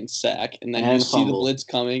Matt Ryan sack, and then you see the blitz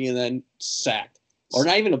coming, and then sacked. Or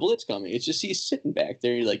not even a blitz coming. It's just he's sitting back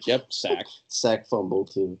there. You're like, yep, sack. Sack fumble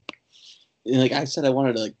too. And like I said, I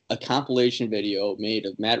wanted a compilation video made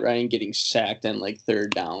of Matt Ryan getting sacked on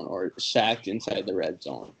third down or sacked inside the red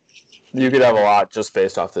zone. You could have a lot just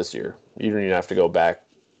based off this year. You don't even have to go back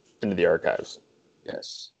into the archives.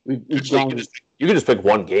 Yes. You could just pick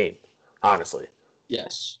one game, honestly.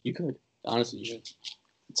 Yes, you could. Honestly, you could.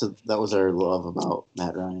 So that was our love about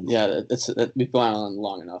Matt Ryan. Yeah, we've gone on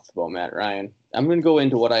long enough about Matt Ryan. I'm going to go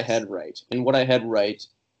into what I had right. And what I had right,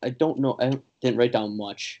 I don't know. I didn't write down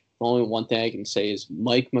much. The only one thing I can say is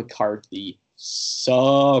Mike McCarthy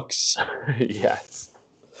sucks. Yes.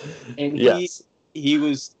 And he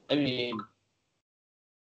was, I mean,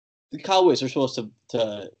 the Cowboys are supposed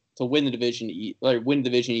to win the division, win the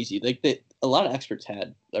division easy. A lot of experts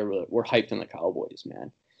were hyped on the Cowboys,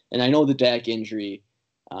 man. And I know the Dak injury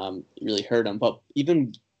really hurt them, but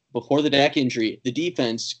even before the Dak injury, the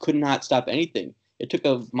defense could not stop anything. It took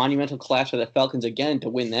a monumental collapse for the Falcons again to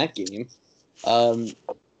win that game.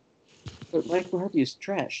 But Mike McCarthy is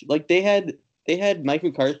trash. They had Mike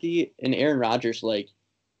McCarthy and Aaron Rodgers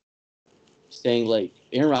saying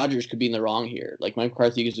Aaron Rodgers could be in the wrong here. Mike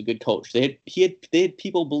McCarthy is a good coach. They had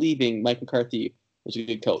people believing Mike McCarthy was a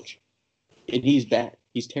good coach, and he's bad.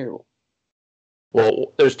 He's terrible.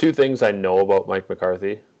 Well, there's two things I know about Mike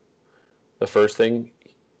McCarthy. The first thing,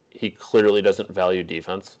 he clearly doesn't value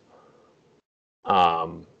defense.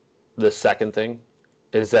 The second thing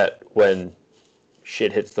is that when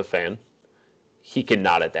shit hits the fan, he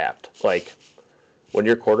cannot adapt. When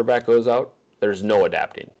your quarterback goes out, there's no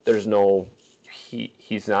adapting. There's no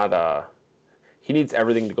he's not he needs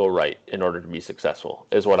everything to go right in order to be successful,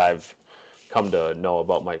 is what I've come to know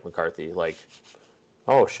about Mike McCarthy.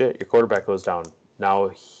 Oh shit, your quarterback goes down. Now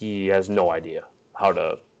he has no idea how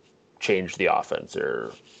to change the offense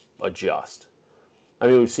or adjust. I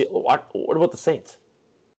mean, we see what about the Saints?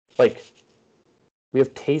 We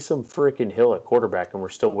have Taysom freaking Hill at quarterback, and we're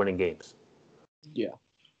still winning games. Yeah.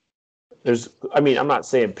 I'm not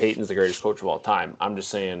saying Peyton's the greatest coach of all time. I'm just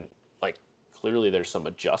saying, clearly there's some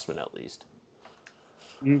adjustment at least.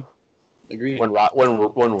 Mm-hmm. Agreed.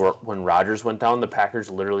 When Rodgers went down, the Packers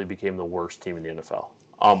literally became the worst team in the NFL.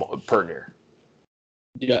 Per near.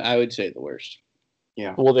 Yeah, I would say the worst.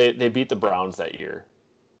 Yeah. Well, they beat the Browns that year.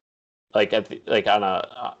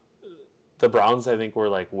 The Browns I think were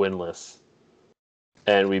like winless,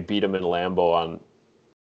 and we beat them in Lambeau on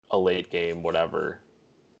a late game, whatever.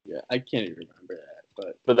 Yeah, I can't even remember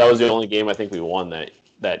that, But that was the only game I think we won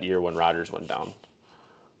that year when Rodgers went down,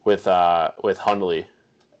 with Hundley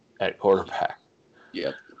at quarterback.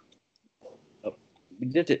 yeah. Oh, we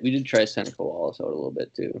did try Seneca Wallace out a little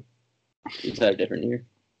bit too. Is that a different year?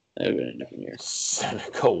 That would have been a different year.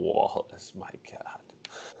 Seneca Wallace, my God.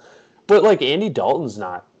 But like Andy Dalton's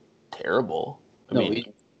not terrible. I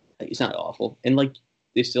mean, he's not awful, and like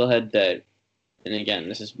they still had that. And again,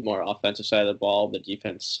 this is more offensive side of the ball. The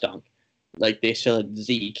defense stunk. Like they still had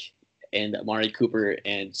Zeke and Amari Cooper,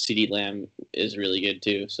 and CeeDee Lamb is really good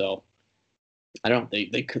too. So I don't.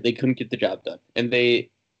 They couldn't get the job done, and they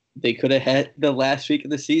could have had the last week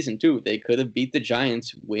of the season too. They could have beat the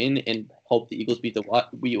Giants, win, and hope the Eagles beat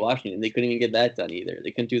Washington. They couldn't even get that done either.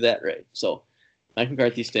 They couldn't do that right. So Mike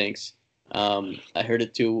McCarthy stinks. I heard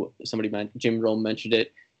it too. Jim Rome mentioned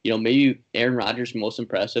it. Maybe Aaron Rodgers' most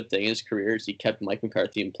impressive thing in his career is he kept Mike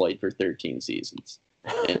McCarthy employed for 13 seasons.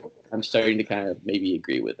 And I'm starting to kind of maybe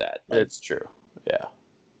agree with that. It's true. Yeah.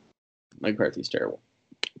 Mike McCarthy's terrible.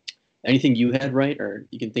 Anything you had right, or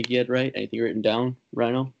you can think you had right? Anything written down,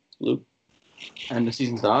 Rhino, Luke? And the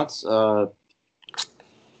season thoughts?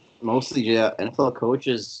 Mostly, yeah, NFL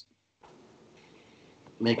coaches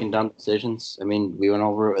making dumb decisions. I mean, we went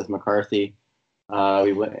over it with McCarthy.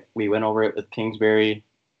 We went over it with Kingsbury.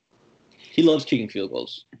 He loves kicking field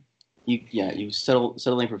goals. You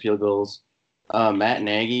settling for field goals. Matt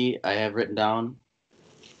Nagy, I have written down.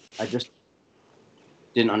 I just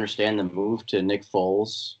didn't understand the move to Nick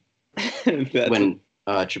Foles when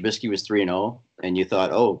Trubisky was 3-0, and you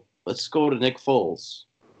thought, oh, let's go to Nick Foles.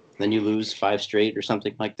 Then you lose 5 straight or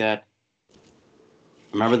something like that. I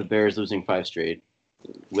remember the Bears losing 5 straight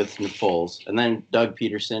with Nick Foles, and then Doug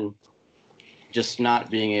Peterson just not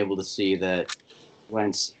being able to see that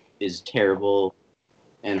Wentz is terrible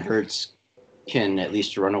and Hurts can at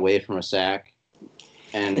least run away from a sack.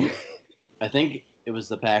 And I think it was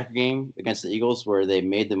the Packer game against the Eagles where they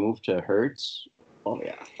made the move to Hurts. Oh,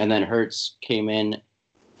 yeah. And then Hurts came in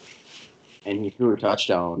and he threw a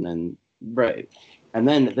touchdown. And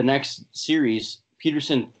then the next series,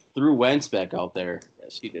 Peterson threw Wentz back out there.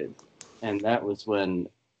 Yes, he did. And that was when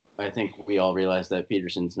I think we all realized that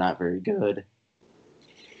Peterson's not very good.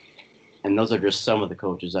 And those are just some of the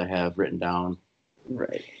coaches I have written down.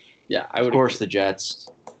 Right. Yeah, I would. Of course, the Jets.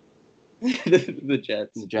 The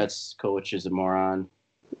Jets. The Jets coach is a moron.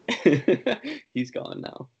 He's gone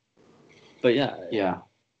now. But yeah,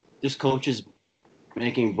 just coaches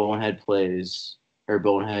making bonehead plays or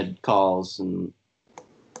bonehead calls, and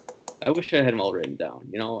I wish I had them all written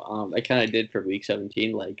down. I kind of did for week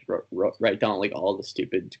 17, like write down like all the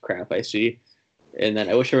stupid crap I see, and then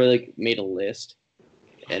I wish I really like made a list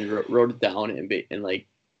and wrote it down and like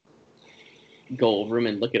go over them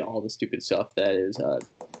and look at all the stupid stuff that is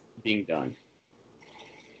being done.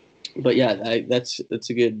 But yeah, that's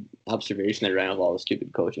a good observation that ran of all the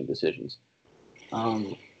stupid coaching decisions.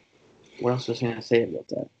 What else was I going to say about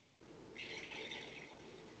that?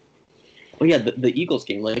 Oh yeah, the Eagles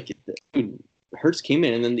game. Like, Hurts came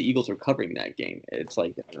in and then the Eagles were covering that game. It's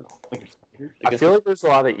like, I don't know. I feel like there's a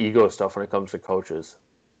lot of ego stuff when it comes to coaches.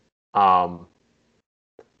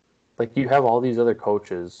 Like you have all these other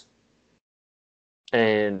coaches,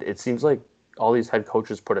 and it seems like all these head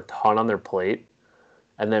coaches put a ton on their plate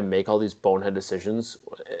and then make all these bonehead decisions,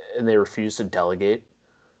 and they refuse to delegate.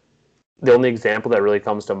 The only example that really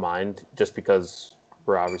comes to mind, just because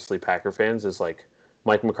we're obviously Packer fans, is like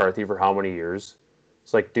Mike McCarthy for how many years?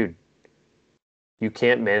 It's like, dude, you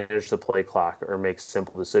can't manage the play clock or make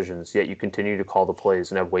simple decisions, yet you continue to call the plays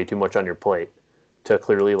and have way too much on your plate to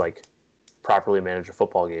clearly like properly manage a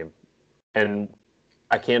football game. And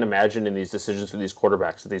I can't imagine in these decisions for these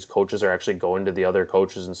quarterbacks that these coaches are actually going to the other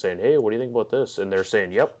coaches and saying, hey, what do you think about this? And they're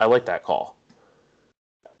saying, yep, I like that call.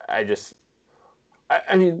 I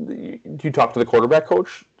mean, do you talk to the quarterback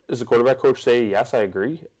coach? Does the quarterback coach say, yes, I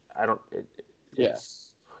agree? I don't.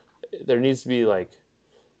 Yes. There needs to be like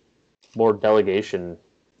more delegation.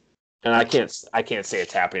 And I can't say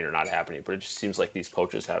it's happening or not happening, but it just seems like these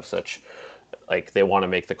coaches have such, like, they want to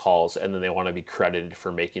make the calls and then they want to be credited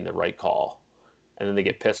for making the right call. And then they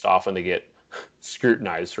get pissed off and they get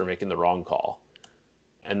scrutinized for making the wrong call.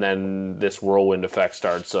 And then this whirlwind effect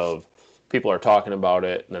starts of people are talking about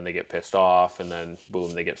it and then they get pissed off and then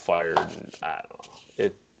boom, they get fired. And I don't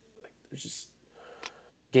know. There's just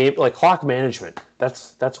game like clock management.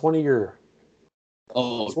 That's one of your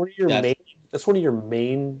Oh, It's one of your main. That's one of your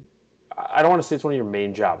main. I don't want to say it's one of your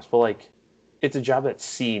main jobs, but like, it's a job that's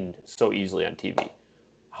seen so easily on TV.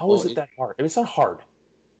 How is it that hard? I mean, it's not hard.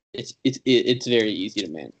 It's very easy to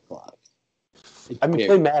manage the clock. I mean,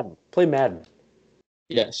 play Madden. Play Madden.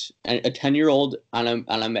 Yes, and a 10-year-old on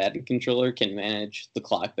a Madden controller can manage the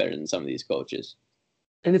clock better than some of these coaches.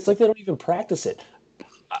 And it's like they don't even practice it.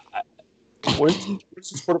 What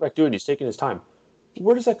is this quarterback doing? He's taking his time.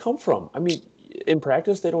 Where does that come from? I mean, in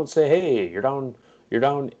practice, they don't say, "Hey, you're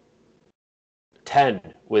down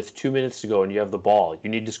 10 with 2 minutes to go, and you have the ball. You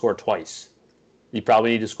need to score twice. You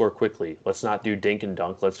probably need to score quickly. Let's not do dink and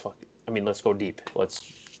dunk. Let's go deep.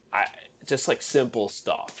 Just like simple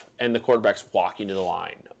stuff." And the quarterback's walking to the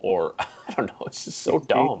line, or I don't know. It's just so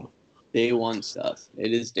dumb. Day one stuff.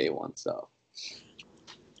 It is day one stuff.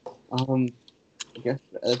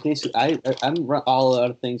 I guess I'm all out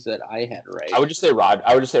of things that I had right. I would just say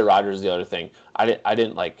Rodgers is the other thing. I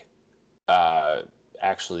didn't like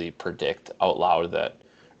actually predict out loud that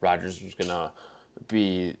Rodgers was gonna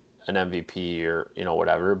be an MVP or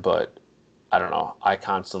whatever, but I don't know. I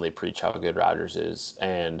constantly preach how good Rodgers is,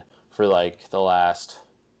 and for like the last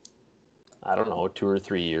 2 or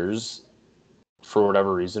 3 years, for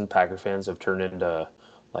whatever reason, Packer fans have turned into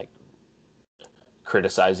like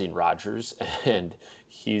criticizing Rodgers, and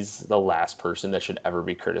he's the last person that should ever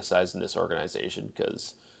be criticized in this organization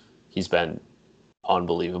because he's been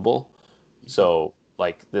unbelievable. So,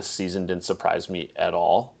 like, this season didn't surprise me at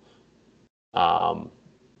all. I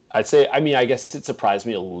guess it surprised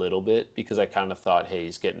me a little bit because I kind of thought, hey,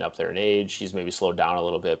 he's getting up there in age. He's maybe slowed down a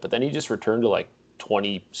little bit, but then he just returned to like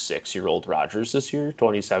 26-year-old Rodgers this year,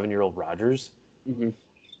 27-year-old Rodgers. Mm-hmm.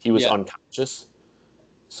 He was unconscious.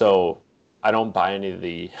 So I don't buy any of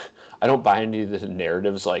the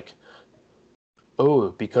narratives like, oh,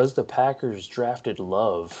 because the Packers drafted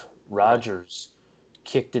Love, Rodgers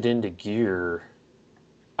kicked it into gear.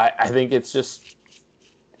 I think it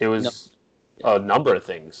was a number of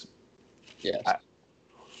things. Yes.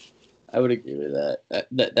 I would agree with that.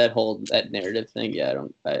 That whole narrative thing. Yeah,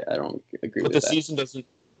 I don't agree with that. But the season doesn't.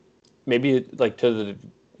 Maybe like to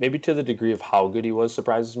the degree of how good he was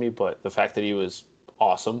surprises me, but the fact that he was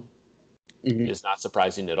awesome is not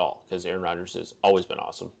surprising at all because Aaron Rodgers has always been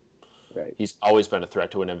awesome. Right. He's always been a threat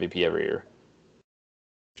to an MVP every year.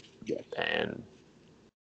 Yeah. And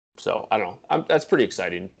so I don't know. That's pretty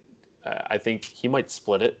exciting. I think he might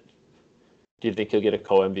split it. Do you think he'll get a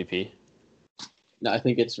co-MVP? No, I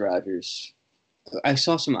think it's Rodgers. I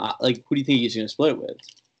saw some who do you think he's going to split it with?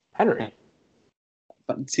 Henry.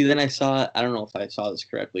 But see, then I saw. I don't know if I saw this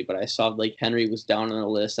correctly, but I saw like Henry was down on the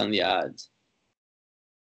list on the odds.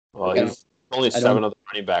 Well, he's only 7 other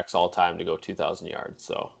running backs all time to go 2,000 yards.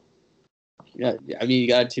 So. Yeah, I mean you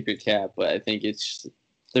got to tip your cap, but I think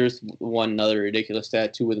there's one other ridiculous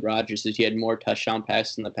stat too with Rodgers is he had more touchdown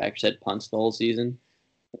passes than the Packers had punts the whole season.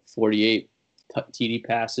 48 TD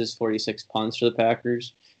passes, 46 punts for the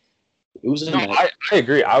Packers. It was. I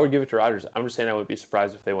agree. I would give it to Rodgers. I'm just saying I would be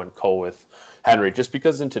surprised if they went co with Henry, just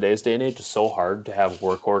because in today's day and age, it's so hard to have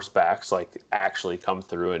workhorse backs like actually come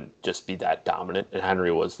through and just be that dominant. And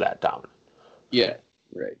Henry was that dominant. Yeah,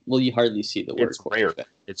 right. Well, you hardly see the workhorse. It's rare. Back.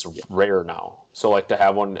 It's rare now. So like to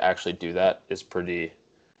have one actually do that is pretty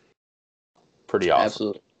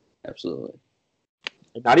awesome. Absolutely.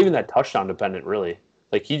 Not even that touchdown dependent, really.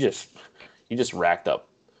 Like he just racked up.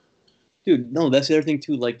 Dude, no, that's the other thing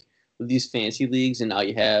too. Like with these fantasy leagues, and now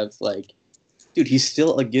you have like, dude, he's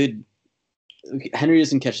still a good. Henry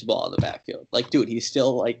doesn't catch the ball in the backfield. Like, dude, he's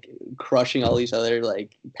still like crushing all these other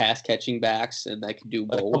like pass catching backs, and that can do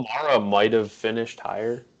both. Kamara might have finished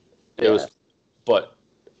higher. But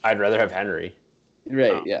I'd rather have Henry.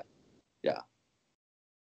 Right. Yeah.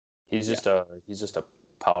 He's just a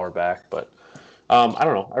power back, but I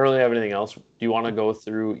don't know. I don't really have anything else. Do you want to go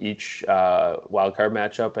through each wild card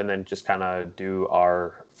matchup and then just kind of do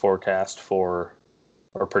our forecast for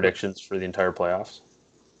our predictions for the entire playoffs?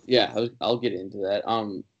 Yeah, I'll get into that.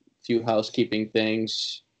 Few housekeeping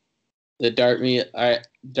things. The Dartme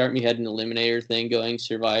had an eliminator thing going,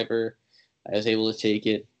 Survivor. I was able to take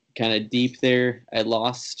it kind of deep there. I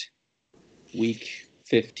lost week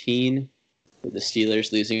 15 with the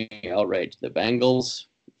Steelers losing outright to the Bengals,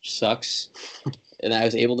 which sucks. And I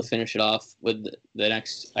was able to finish it off with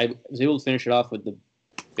I was able to finish it off with the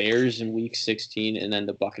Bears in week 16 and then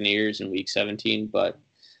the Buccaneers in week 17, but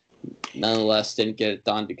nonetheless didn't get it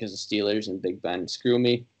done because of Steelers and Big Ben screw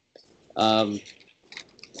me.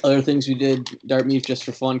 Other things we did, Dartmouth just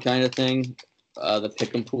for fun kind of thing, the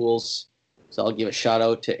pick'em pools. So I'll give a shout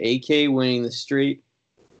out to AK winning the straight.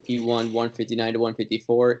 He won 159 to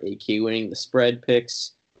 154. AK winning the spread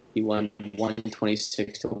picks. He won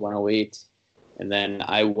 126 to 108. And then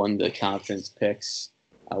I won the conference picks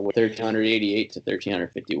with 1,388 to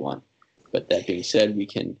 1,351. But that being said, we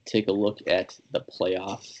can take a look at the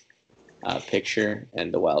playoff picture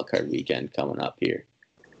and the wild card weekend coming up here.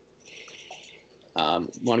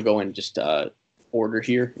 Want to go in just order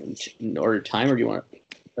here in order of time, or do you want to,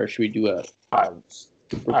 or should we do a? I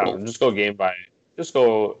don't know, just go game by. Just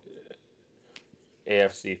go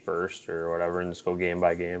AFC first or whatever, and just go game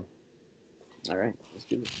by game. All right, let's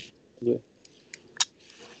do it.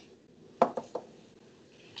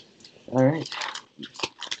 All right.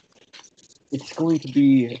 It's going to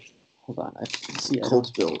be. Hold on. Let's see.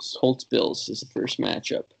 Colts Bills. Colts Bills is the first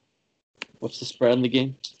matchup. What's the spread in the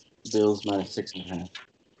game? Bills minus 6.5.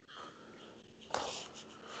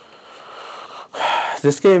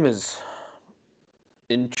 This game is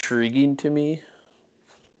intriguing to me.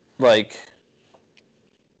 Like,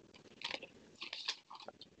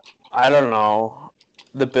 I don't know.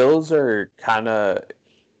 The Bills are kind of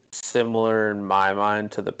similar in my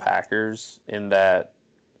mind to the Packers in that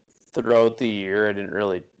throughout the year I didn't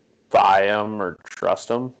really buy them or trust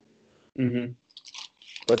them. Mm-hmm.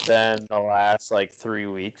 But then the last 3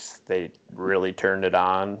 weeks, they really turned it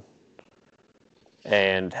on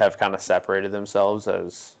and have kind of separated themselves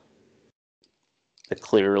as the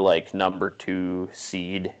clear number 2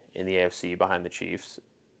 seed in the AFC behind the Chiefs.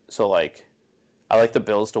 So I like the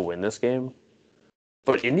Bills to win this game,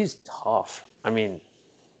 but Indy's tough. I mean,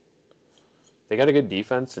 they got a good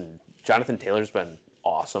defense, and Jonathan Taylor's been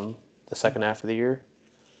awesome the second half of the year.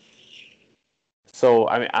 So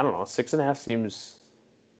I mean, I don't know. 6.5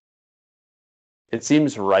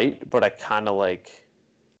 seems right, but I kind of like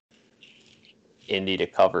Indy to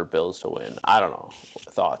cover, Bills to win. I don't know.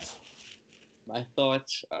 Thoughts? My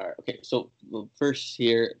thoughts are okay. So first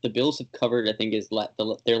here, the Bills have covered, I think,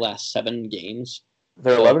 their last 7 games.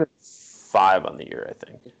 They're 11-5 on the year, I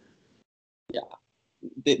think. Yeah,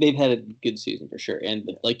 they've had a good season for sure, and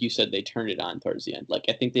like you said, they turned it on towards the end.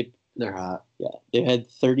 I think they're hot. Yeah, they had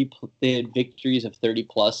victories of 30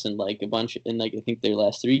 plus, and a bunch in I think their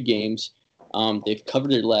last 3 games. They've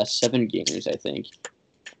covered their last 7 games, I think.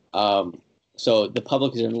 So the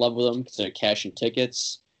public is in love with them because they're cashing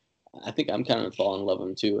tickets. I think I'm kind of falling in love with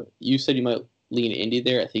them too. You said you might lean Indy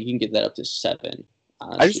there. I think you can get that up to 7.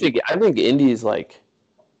 Honestly. I think Indy's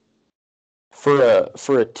for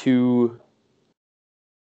a 2.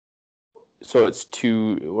 So it's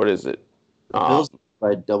 2. What is it? Bills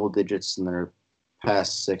by double digits in their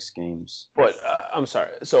past 6 games. But I'm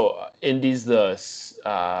sorry. So Indy's the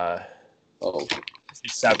 7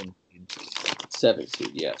 seed. 7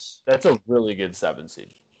 seed, yes. That's a really good 7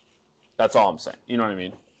 seed. That's all I'm saying. You know what I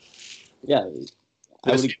mean? Yeah.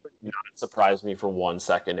 This game would not surprise me for 1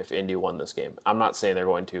 second if Indy won this game. I'm not saying they're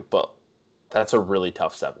going to, but that's a really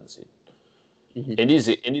tough 7 seed. Mm-hmm.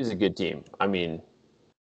 Indy's a good team. I mean,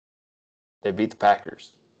 they beat the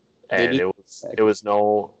Packers, and it was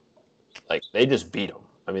no they just beat them.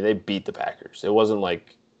 I mean, they beat the Packers. It wasn't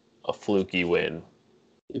a fluky win.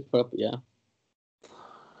 Yeah.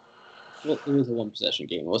 Well, it was a 1 possession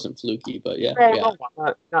game. It wasn't fluky, but yeah. No,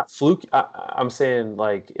 not fluky. I'm saying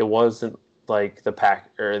it wasn't the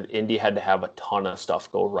Pack or Indy had to have a ton of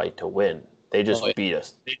stuff go right to win. They just beat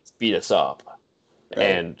us. They just beat us up, right.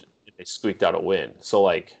 And they squeaked out a win. So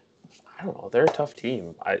I don't know. They're a tough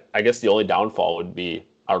team. I guess the only downfall would be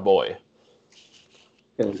our boy.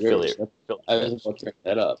 Philly. I was about to bring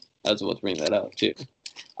that up. Too.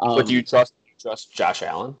 But do you trust Josh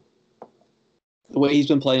Allen? The way he's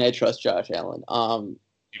been playing, I trust Josh Allen. Do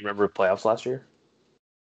you remember playoffs last year?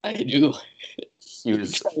 I do. He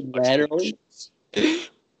was laterally. He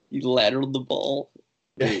lateraled the ball.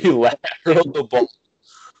 Yeah, he lateraled the ball.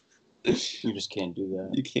 You just can't do that.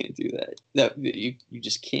 You can't do that. No, you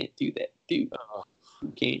just can't do that, dude.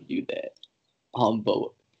 You can't do that. But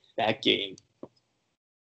that game.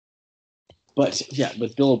 But yeah,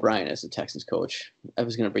 with Bill O'Brien as the Texans coach, I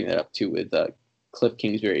was going to bring that up too with Cliff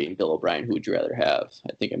Kingsbury and Bill O'Brien. Who would you rather have?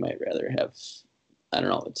 I think I might rather have. I don't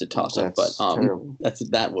know. It's a toss-up, but that's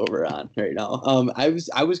not what we're on right now. I was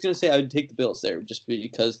going to say I would take the Bills there just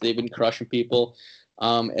because they've been crushing people.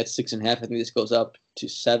 At 6.5, I think this goes up to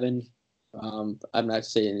 7. I'm not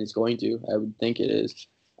saying it's going to. I would think it is.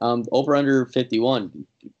 Over under 51.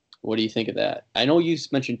 What do you think of that? I know you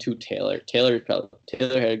mentioned Taylor. Taylor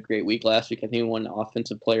had a great week last week. I think he won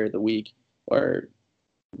Offensive Player of the Week or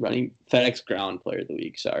running FedEx Ground Player of the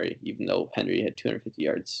Week. Sorry, even though Henry had 250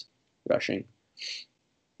 yards rushing.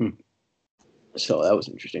 So that was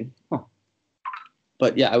interesting. Huh.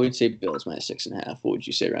 But yeah, I would say Bills minus 6.5. What would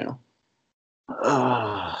you say, Rhino?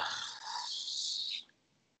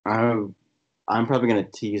 I'm probably gonna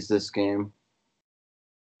tease this game.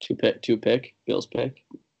 Two pick, Bills pick,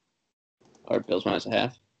 or Bills minus a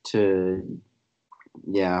half.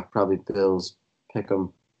 Probably Bills pick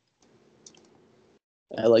them.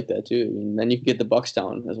 I like that too. And then you can get the Bucks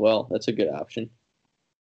down as well. That's a good option.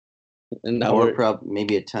 And now Or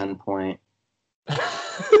maybe a 10-point.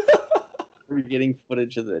 we're getting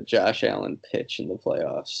footage of the Josh Allen pitch in the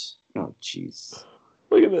playoffs. Oh, jeez.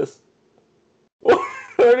 Look at this. What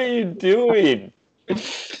are you doing?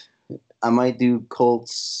 I might do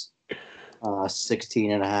Colts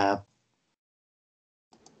 16.5.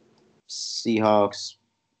 Seahawks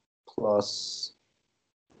plus.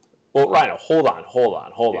 Well, Rhino, hold on. Well,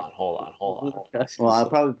 I'll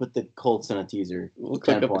probably put the Colts in a teaser. We'll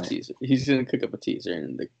cook up a teaser. He's going to cook up a teaser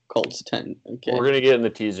and the Colts 10. Okay. We're going to get in the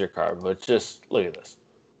teaser card, but just look at this.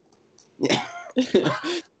 Yeah.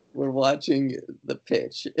 We're watching the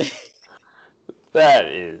pitch. That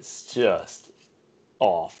is just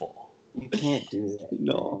awful. You can't do that.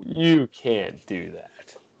 No. You can't do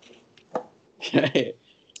that. Okay.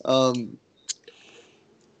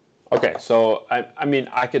 Okay, so I mean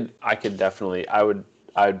I could definitely I would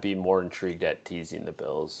be more intrigued at teasing the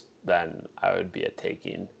Bills than I would be at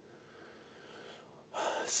taking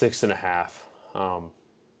 6.5.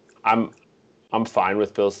 I'm fine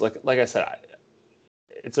with Bills. Like I said,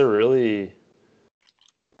 it's a really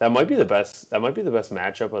that might be the best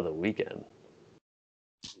matchup of the weekend.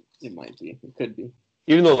 It might be. It could be.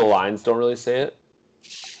 Even though the lines don't really say it,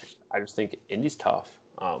 I just think Indy's tough.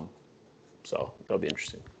 So it'll be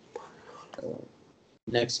interesting.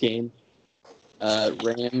 Next game,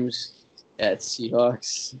 Rams at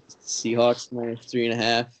Seahawks. Seahawks minus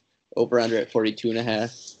 3.5. Over under at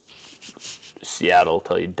 42.5. Seattle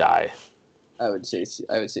till you die. I would say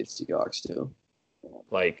Seahawks too.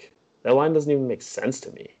 Like that line doesn't even make sense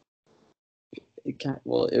to me. It can't.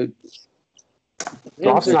 Well, it.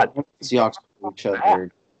 Goff's not. Seahawks each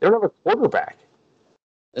other. They don't have a quarterback.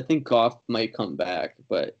 I think Goff might come back,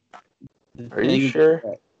 but. Are you sure?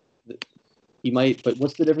 He might, but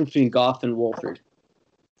what's the difference between Goff and Wolford?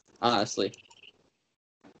 Honestly.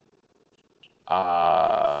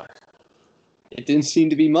 It didn't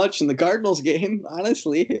seem to be much in the Cardinals game,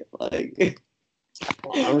 honestly. Like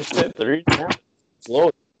I'm just at 3.5.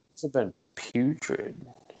 Slow. It's been putrid.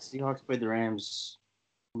 Seahawks played the Rams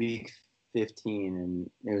week 15, and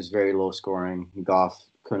it was very low scoring. Goff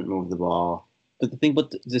couldn't move the ball. But the thing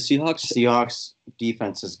about the Seahawks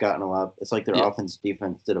defense has gotten a lot. It's like their offense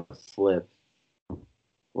defense did a flip,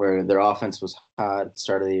 where their offense was hot at the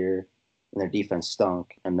start of the year, and their defense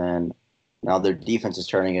stunk. And then now their defense is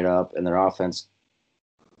turning it up, and their offense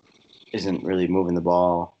isn't really moving the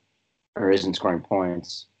ball or isn't scoring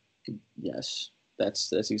points. Yes,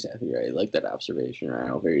 that's exactly right. I like that observation. I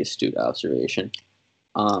know, very astute observation.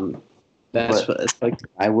 That's what it's like.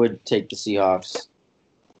 I would take the Seahawks.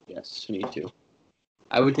 Yes, me too.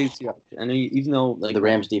 I would take the Seahawks. I know, even though like the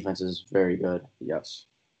Rams defense is very good. Yes.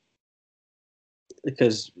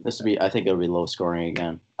 Because I think it'll be low scoring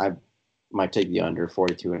again. I might take the under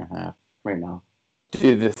 42.5 right now.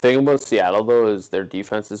 Dude, the thing about Seattle though is their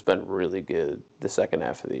defense has been really good the second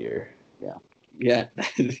half of the year. Yeah. Yeah.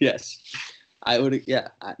 Yes. I would. Yeah.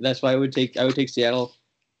 That's why I would take Seattle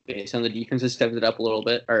based on the defense has stepped it up a little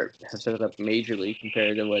bit, or have stepped it up majorly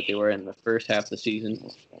compared to what they were in the first half of the season.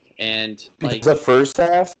 And like the first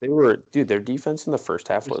half, their defense in the first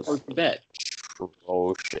half was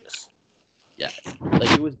atrocious. Yeah,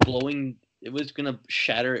 like it was gonna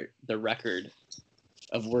shatter the record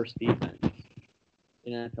of worst defense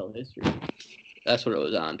in NFL history. That's what it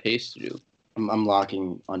was on pace to do. I'm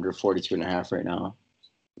locking under 42.5 right now.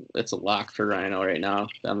 That's a lock for Rhino right now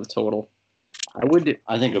on the total. I think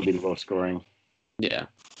it'll be low scoring. Yeah.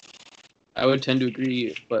 I would tend to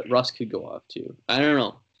agree, but Russ could go off too. I don't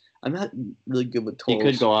know. I'm not really good with totals.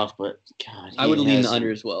 He could go off, but God, I would lean the under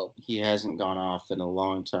as well. He hasn't gone off in a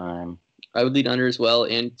long time. I would lean under as well,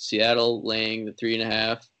 and Seattle laying the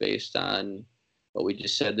 3.5 based on what we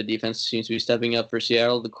just said. The defense seems to be stepping up for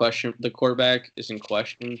Seattle. The quarterback is in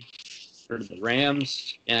question for the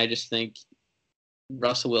Rams, and I just think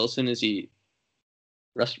Russell Wilson,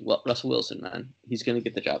 man. He's going to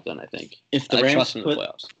get the job done, I think. If the Rams trust him in the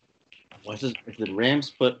playoffs. If the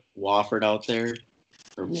Rams put Wofford out there,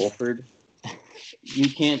 or Wolford,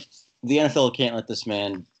 the NFL can't let this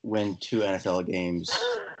man win 2 NFL games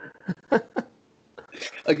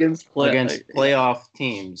against playoff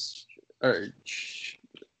teams. Or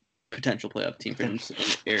potential playoff team for him in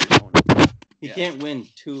Arizona. He can't win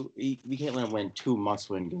 2. We can't let him win 2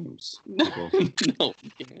 must-win games. No, he can't.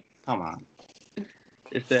 Come on.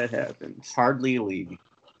 If that happens, hardly a league.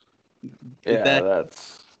 Yeah,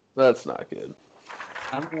 that's That's not good.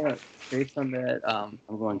 I'm gonna based on that. I'm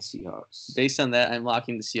going Seahawks. Based on that, I'm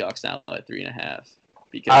locking the Seahawks now at 3.5.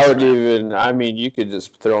 Because I would even. I mean, you could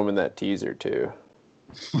just throw them in that teaser too.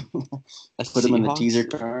 That's Put them in the Seahawks? teaser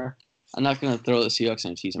car. I'm not gonna throw the Seahawks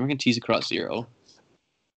in a teaser. I'm gonna tease across 0.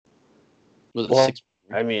 With a Well, 6.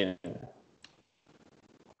 I mean,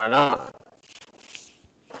 why not?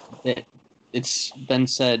 It's been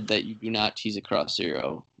said that you do not tease across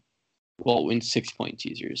 0. Well, win 6-point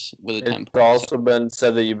teasers with a 10 It's also been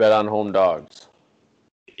said that you bet on home dogs.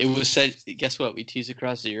 It was said. Guess what? We teased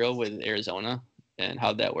across 0 with Arizona, and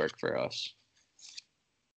how'd that work for us?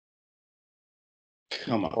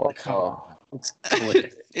 Come on. Well, Come on. It's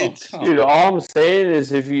clear. Come dude, on. all I'm saying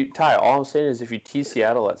is if you tease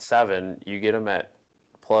Seattle at 7, you get them at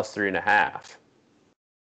plus 3.5.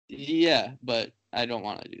 Yeah, but I don't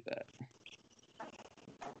want to do that.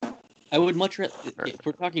 I would much rather, if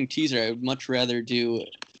we're talking teaser, I would much rather do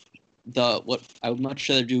Bills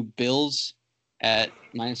at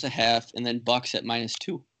 -0.5 and then Bucks at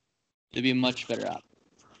 -2. It'd be a much better option.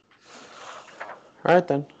 All right,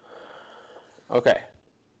 then. Okay.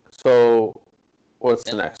 So, what's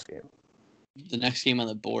the next game? The next game on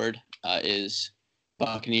the board is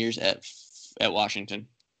Buccaneers at Washington.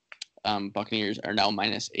 Buccaneers are now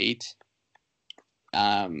 -8.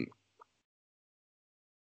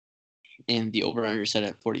 And the over-under set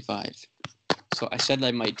at 45. So I said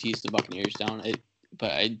I might tease the Buccaneers down,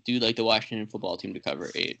 but I do like the Washington football team to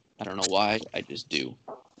cover 8. I don't know why, I just do.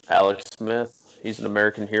 Alex Smith, he's an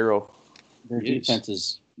American hero. Their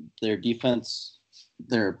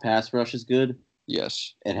pass rush is good.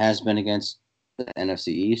 Yes. It has been against the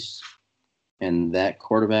NFC East and that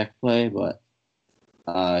quarterback play, but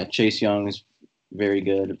Chase Young is very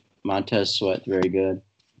good. Montez Sweat, very good.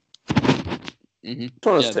 Mm-hmm. I just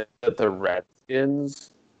want to say that the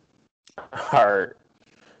Redskins are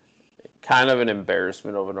kind of an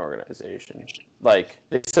embarrassment of an organization. Like,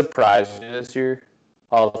 they surprised me this year.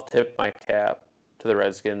 I'll tip my cap to the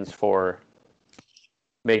Redskins for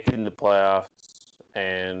making the playoffs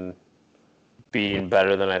and being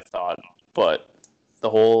better than I thought. But the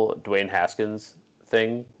whole Dwayne Haskins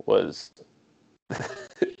thing was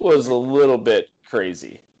a little bit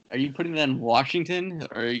crazy. Are you putting that in Washington,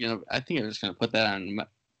 or are you gonna? I think I'm just gonna put that on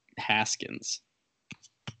Haskins.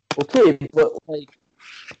 Okay, but like,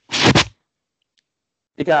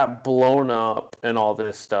 it got blown up and all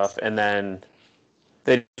this stuff, and then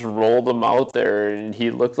they just rolled him out there, and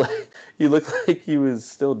he looked like he was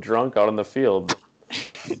still drunk out on the field.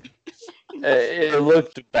 It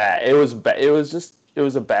looked bad. It was bad. It was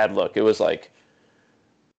a bad look. It was like,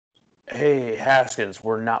 hey, Haskins,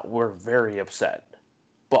 we're very upset,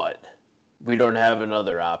 but we don't have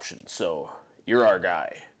another option, so you're our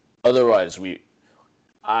guy. Otherwise,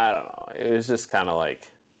 I don't know. It was just kind of like,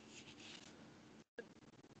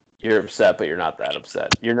 you're upset, but you're not that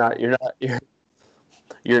upset.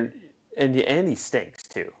 And he stinks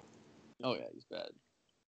too. Oh yeah, he's bad.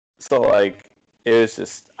 So like, it was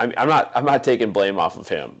just. I'm not taking blame off of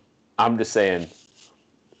him. I'm just saying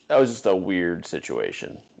that was just a weird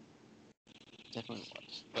situation. Definitely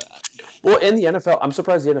was. But Well, in the NFL, I'm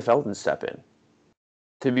surprised the NFL didn't step in.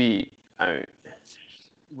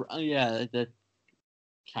 yeah, that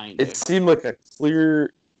kind of. It seemed like a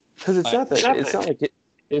clear, because it's not like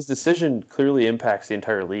his decision clearly impacts the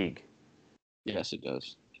entire league. Yes, it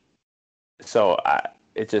does. So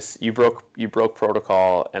you broke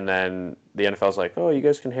protocol, and then the NFL's like, oh, you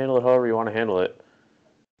guys can handle it however you want to handle it,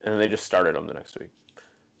 and then they just started him the next week.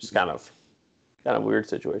 Just kind of weird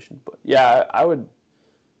situation, but yeah, I wouldn't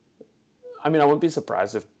be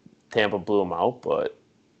surprised if Tampa blew him out, but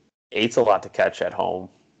 8's a lot to catch at home.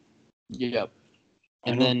 Yep.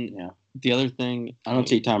 And then the other thing, I don't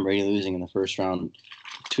see Tom Brady losing in the first round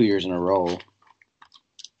 2 years in a row.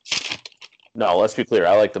 No, let's be clear.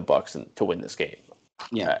 I like the Bucks to win this game.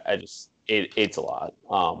 Yeah, I just 8's a lot.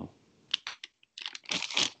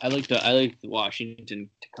 I like the Washington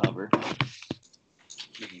to cover.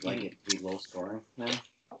 would you like it to be low scoring, man?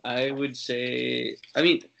 I would say. I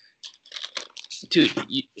mean, dude,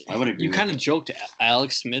 I would agree. You kind of joked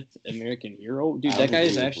Alex Smith, American hero, dude. That guy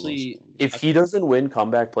is actually. If he doesn't win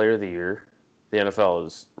Comeback Player of the Year, the NFL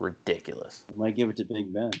is ridiculous. I might give it to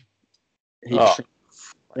Big Ben.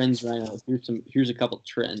 Trends right now. Here's a couple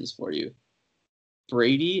trends for you.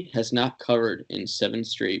 Brady has not covered in 7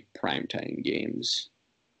 straight primetime games.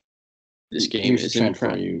 This game is in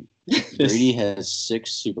front of you. Brady has 6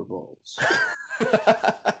 Super Bowls.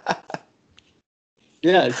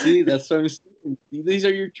 Yeah, see, that's what I'm saying. These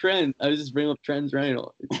are your trends. I was just bringing up trends right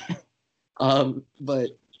now.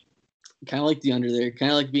 But kind of like the under there.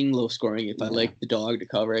 Kind of like being low scoring. If I like the dog to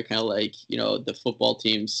cover, I kind of like the football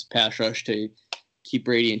team's pass rush to keep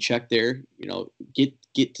Brady in check there.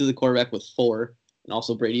 Get to the quarterback with 4, and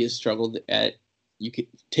also Brady has struggled at. You could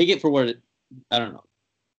take it for what I don't know.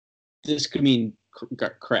 This could mean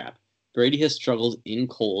crap. Brady has struggled in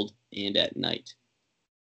cold and at night.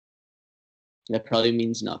 That probably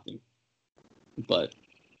means nothing, but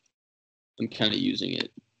I'm kind of using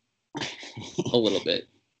it a little bit.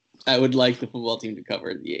 I would like the football team to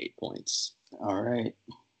cover the 8 points. All right.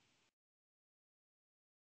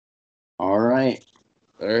 All right.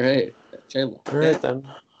 Okay, All right, then.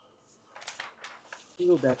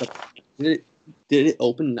 Go back up. Did it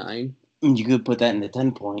open 9? You could put that in the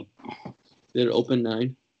 10-point. Did it open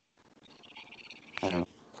 9? I don't know.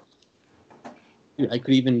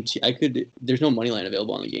 Dude, there's no money line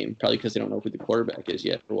available on the game, probably because they don't know who the quarterback is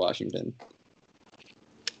yet for Washington.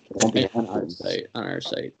 On our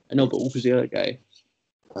site. I know, but who's the other guy?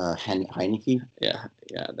 Heineke? Yeah,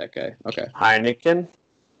 that guy. Okay. Heineken?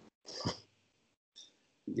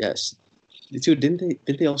 Yes. Dude, didn't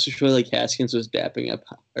they also show like Haskins was dapping up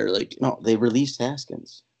or like No, they released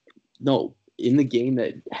Haskins. No, in the game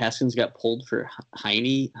that Haskins got pulled for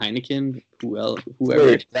Heineken, whoever.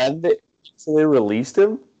 Wait, so they released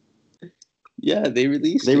him? Yeah, they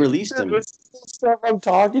released him. This stuff I'm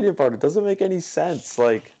talking about. It doesn't make any sense.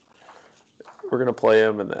 Like, we're gonna play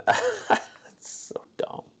him, and it's so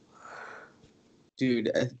dumb.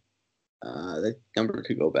 Dude, that number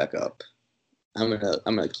could go back up. I'm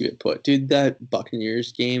gonna keep it put. Dude, that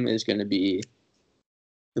Buccaneers game is gonna be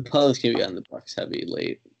the public's gonna be on the Bucs heavy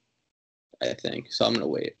late, I think. So I'm gonna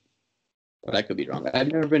wait. But I could be wrong. I've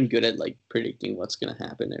never been good at like predicting what's gonna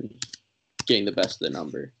happen and getting the best of the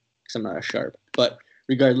number because I'm not a sharp. But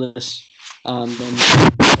regardless,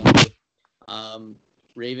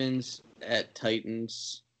 Ravens at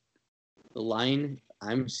Titans. The line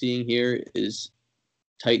I'm seeing here is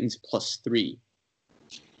Titans +3.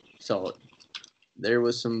 So there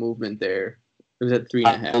was some movement there. It was at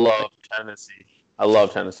 3.5. I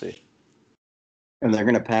love Tennessee. And they're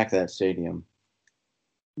going to pack that stadium.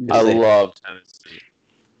 I love Tennessee.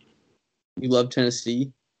 You love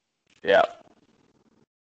Tennessee? Yeah.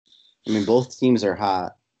 I mean, both teams are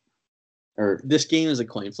hot. This game is a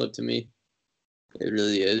coin flip to me. It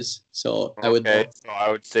really is. So I would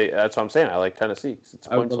say that's what I'm saying. I like Tennessee because it's a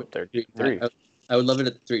coin flip there. 3. I would love it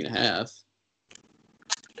at 3.5.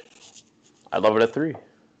 I love it at 3.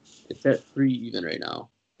 It's at 3 even right now.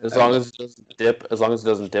 As long as it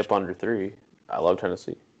doesn't dip under 3, I love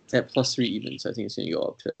Tennessee. It's at +3 even, so I think it's going to go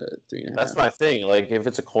up to 3.5. That's my thing. Like if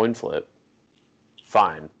it's a coin flip,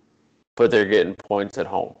 fine, but they're getting points at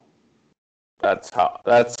home. That's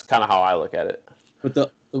kind of how I look at it. But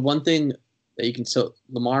the one thing that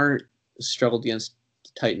Lamar struggled against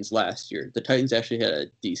the Titans last year. The Titans actually had a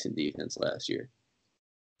decent defense last year.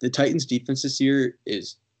 The Titans defense this year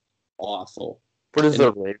is awful. But is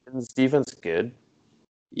the Ravens defense good?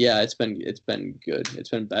 Yeah, it's been good. It's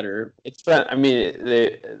been better.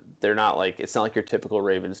 They're not like, it's not like your typical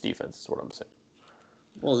Ravens defense is what I'm saying.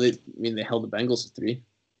 Well, they held the Bengals to 3.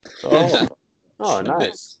 Oh,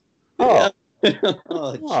 nice. Yeah.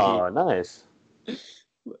 Oh, nice.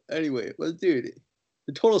 Anyway, well, dude,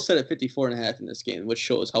 the total set at 54.5 in this game, which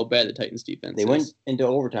shows how bad the Titans defense is. They went into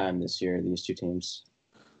overtime this year, these two teams.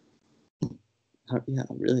 Yeah,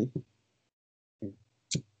 really.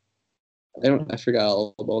 I forgot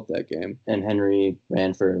all about that game. And Henry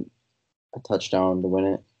ran for a touchdown to win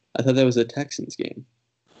it. I thought that was a Texans game.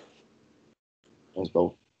 It was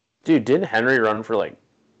both. Dude, didn't Henry run for like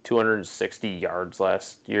 260 yards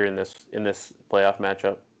last year in this playoff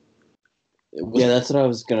matchup? Yeah, that's what I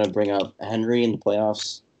was gonna bring up. Henry in the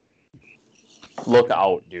playoffs. Look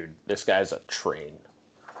out, dude! This guy's a train.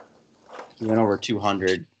 He went over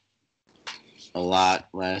 200 a lot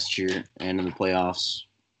last year and in the playoffs.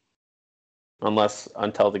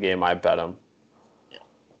 Until the game I bet him. Yeah.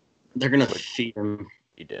 They're gonna feed him.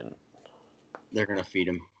 He didn't. They're gonna feed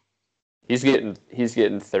him. He's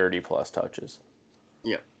getting 30 plus touches.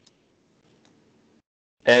 Yeah.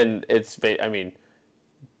 And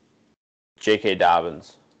J.K.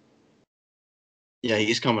 Dobbins. Yeah,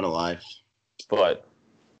 he's coming alive. But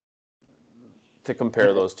to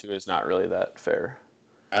compare those two is not really that fair.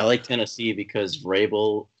 I like Tennessee because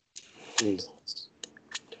Vrabel is,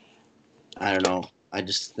 I don't know, I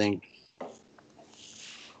just think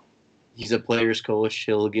he's a player's coach.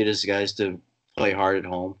 He'll get his guys to play hard at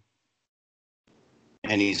home.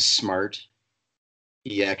 And he's smart.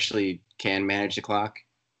 He actually can manage the clock.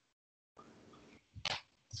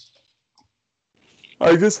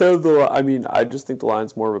 I just think the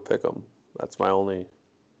line's more of a pick 'em. That's my only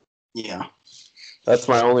Yeah. That's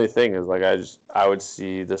my only thing is like I would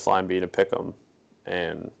see this line being a pick 'em,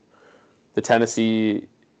 and the Tennessee.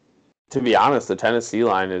 To be honest, the Tennessee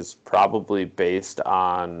line is probably based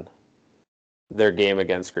on their game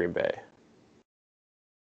against Green Bay.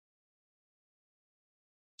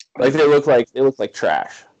 Like they look like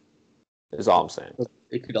trash. Is all I'm saying.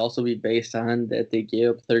 It could also be based on that they gave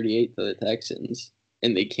up 38 to the Texans,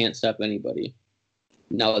 and they can't stop anybody.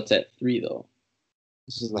 Now it's at 3, though.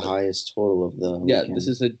 This is the highest total of the Yeah, weekend. this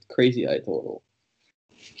is a crazy high total.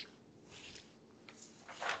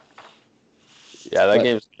 Yeah, that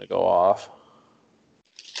game's gonna go off.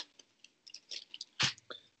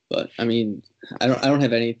 But I mean, I don't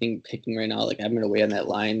have anything picking right now. Like I'm gonna wait on that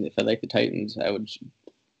line. If I like the Titans, I would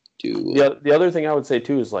do. Yeah, the other thing I would say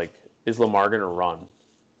too is like, is Lamar gonna run?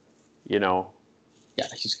 You know, Yeah,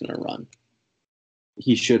 he's gonna run.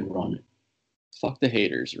 He should run. Fuck the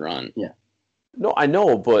haters, run. Yeah. no, I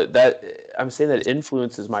know, but that I'm saying that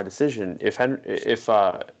influences my decision. If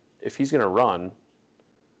he's gonna run,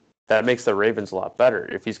 that makes the Ravens a lot better.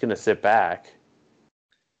 If he's gonna sit back,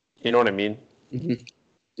 you know what I mean? Mm-hmm.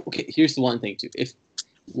 Okay, here's the one thing too. If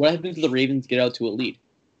what happens if the Ravens get out to a lead?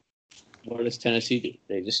 What does Tennessee do?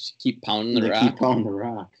 They just keep pounding the rock. Keep pounding the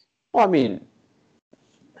rock. Well, I mean,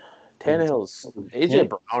 Tannehill's AJ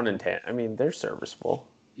Brown and I mean, they're serviceable.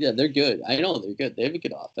 Yeah, they're good. I know they're good. They have a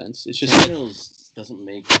good offense. It's just Tannehill's doesn't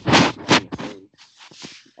make.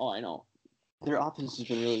 Oh, I know. Their offense has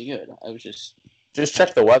been really good. I was just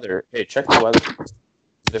check the weather. Hey, check the weather.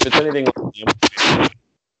 If it's anything like the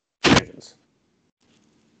Ravens.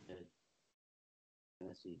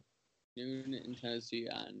 noon in Tennessee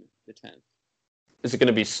on the 10th. Is it going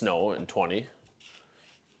to be snow in 20?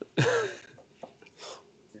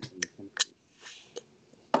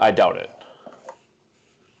 I doubt it.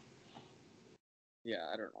 Yeah,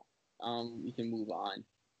 I don't know. We can move on.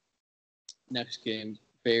 Next game,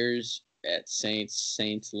 Bears at Saints.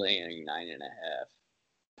 Saints laying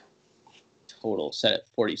 9.5. Total set at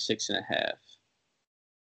 46.5.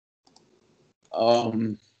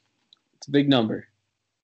 It's a big number.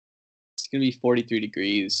 It's gonna be 43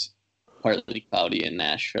 degrees, partly cloudy in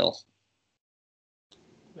Nashville.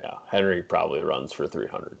 Yeah, Henry probably runs for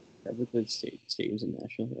 300. Have a good stadiums in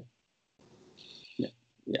Nashville.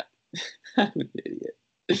 Yeah. I'm an idiot.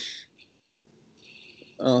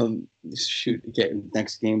 Shoot. Okay.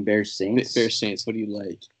 Next game, Bears Saints. Bears Saints. What do you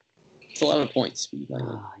like? It's a lot of points to be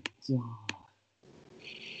laying.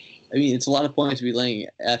 I mean, it's a lot of points to be laying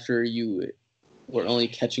after you were only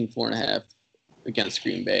catching 4.5 against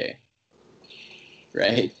Green Bay,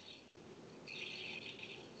 right?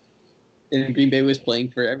 And Green Bay was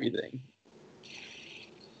playing for everything.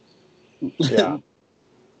 Yeah.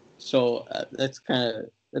 So that's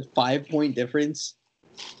 5-point difference,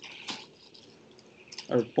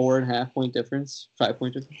 or 4.5 point difference, 5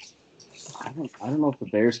 point difference. I don't know if the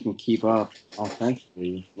Bears can keep up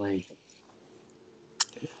offensively. Like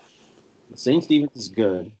the Saints defense is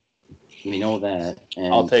good. We know that.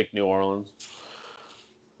 And I'll take New Orleans.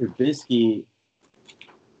 Trubisky,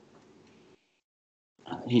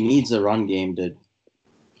 he needs a run game to.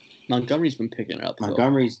 Montgomery's been picking it up.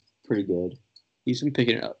 Montgomery's pretty good. He's been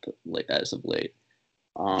picking it up as of late.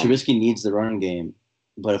 Trubisky needs the run game,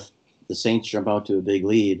 but if the Saints jump out to a big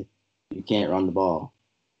lead, you can't run the ball.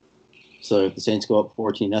 So if the Saints go up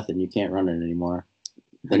 14-0, you can't run it anymore.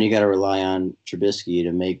 Then you got to rely on Trubisky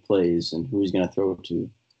to make plays, and who's going to throw it to?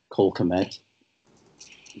 Cole Kmet.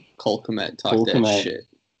 Cole Kmet shit.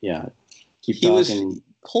 Yeah, keep talking.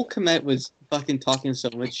 Cole Kmet was fucking talking so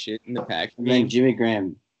much shit in the pack. I mean, Jimmy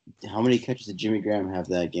Graham. How many catches did Jimmy Graham have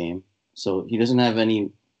that game? So he doesn't have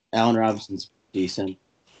any. Allen Robinson's decent.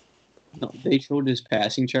 No, they showed his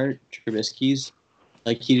passing chart. Trubisky's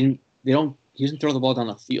like he doesn't throw the ball down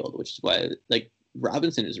the field, which is why like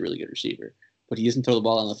Robinson is a really good receiver, but he doesn't throw the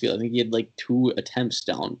ball down the field. I think he had like 2 attempts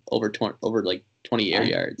down over 20 air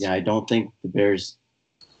yards. Yeah, I don't think the Bears'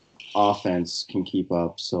 offense can keep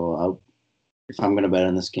up. So if I'm going to bet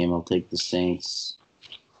on this game, I'll take the Saints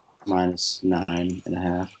minus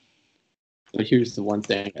 9.5. But here's the one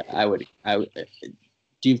thing I would. Do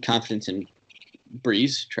you have confidence in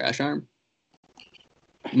Breeze, trash arm?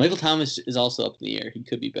 Michael Thomas is also up in the air. He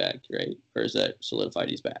could be back, right? Or is that solidified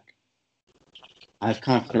he's back? I have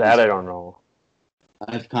confidence. That I don't know.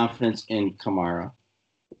 I have confidence in Kamara.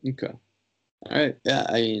 Okay. All right. Yeah,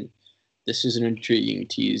 I mean, this is an intriguing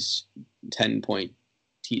 10-point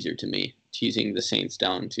teaser to me, teasing the Saints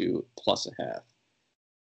down to +0.5.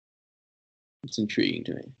 It's intriguing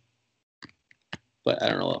to me. But I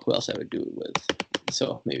don't know who else I would do it with.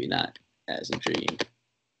 So maybe not as intriguing.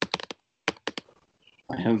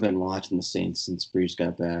 I haven't been watching the Saints since Brees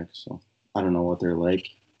got back, so I don't know what they're like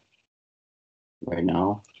right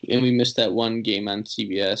now. And we missed that one game on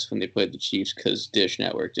CBS when they played the Chiefs because Dish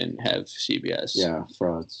Network didn't have CBS. Yeah,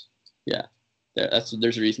 frauds.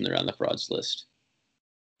 There's a reason they're on the frauds list.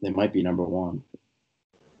 They might be number one.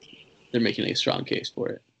 They're making a strong case for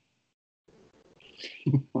it.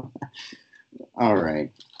 All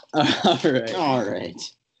right. All right. All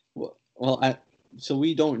right. Well, so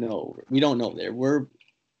we don't know. We don't know there.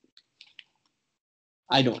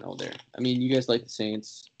 I don't know there. I mean, you guys like the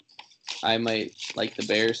Saints. I might like the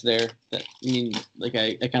Bears there. Like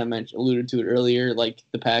I kind of alluded to it earlier. Like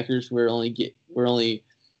the Packers, we're only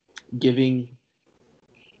giving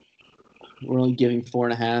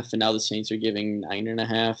 4.5, and now the Saints are giving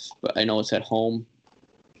 9.5. But I know it's at home.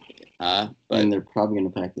 But and they're probably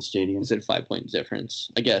going to pack the stadium. It's a 5-point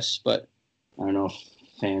difference, I guess. But I don't know if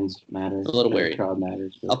fans matter. A little wary. Crowd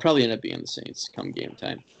matters. But I'll probably end up being the Saints come game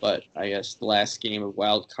time. But I guess the last game of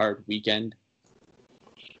wild card weekend,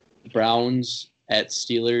 Browns at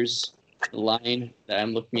Steelers. The line that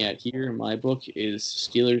I'm looking at here in my book is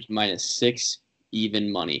Steelers -6,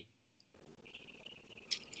 even money.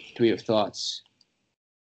 Do we have thoughts?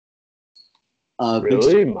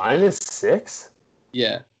 Really? -6?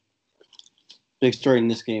 Yeah. Big story in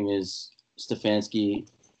this game is Stefanski,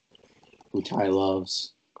 who Ty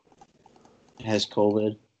loves, has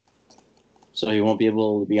COVID, so he won't be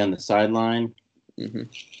able to be on the sideline. Mm-hmm.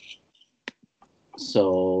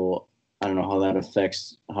 So I don't know how that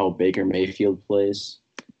affects how Baker Mayfield plays.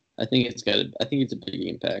 I think it's a big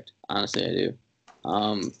impact. Honestly, I do.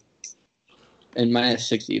 And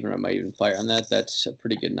 -6 even, I might even fire on that. That's a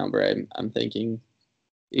pretty good number. I'm thinking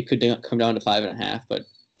it could come down to 5.5, but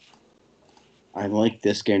I like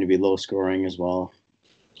this game to be low scoring as well.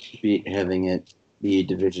 Having it be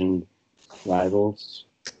division rivals,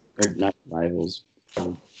 or not rivals,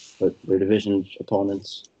 but their division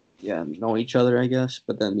opponents. yeah, know each other, I guess.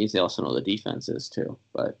 But that means they also know the defenses too.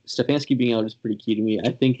 But Stefanski being out is pretty key to me.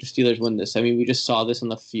 I think the Steelers win this. I mean, we just saw this on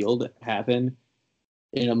the field happen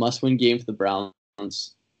in a must-win game for the Browns.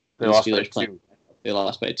 They lost by 2. They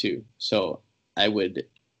lost by 2. So I would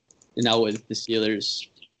now with the Steelers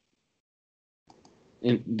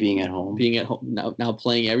being at home now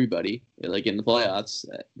playing everybody like in the playoffs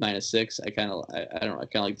at -6. I don't know. I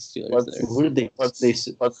kind of like the Steelers there. Who did they?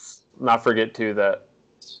 Let's not forget too that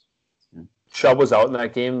Chubb was out in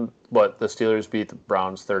that game, but the Steelers beat the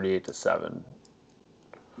Browns 38-7.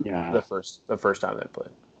 Yeah, the first time they played.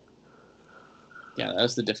 Yeah, that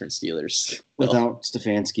was the different Steelers. Without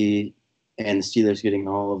Stefanski and the Steelers getting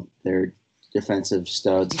all of their defensive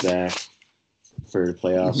studs back for the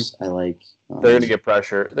playoffs, I like. They're going to get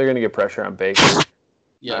pressure. They're going to get pressure on Baker.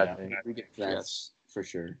 Yeah, that's for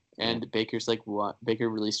sure. And Baker's like what? Baker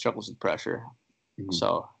really struggles with pressure. Mm-hmm.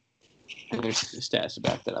 So and there's stats to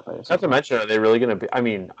back that up. Not to mention, are they really going to be? I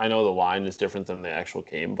mean, I know the line is different than the actual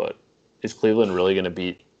game, but is Cleveland really going to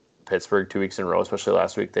beat Pittsburgh 2 weeks in a row? Especially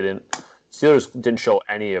last week, they didn't. Steelers didn't show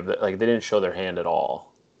any of it. Like they didn't show their hand at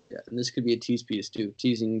all. Yeah, and this could be a tease piece too.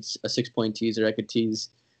 Teasing a 6-point teaser. I could tease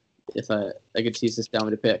I could tease this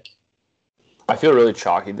down to pick. I feel really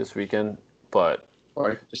chalky this weekend, but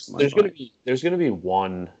there's going to be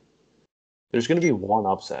one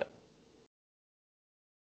upset.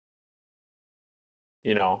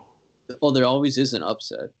 You know. Well, there always is an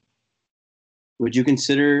upset. Would you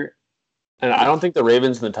consider? And I don't think the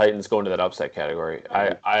Ravens and the Titans go into that upset category.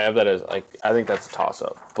 I have that as I think that's a toss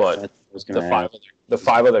up. But the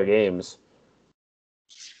 5 other games,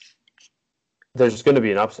 there's going to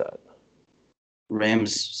be an upset.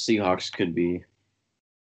 Rams Seahawks could be.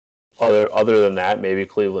 Other than that, maybe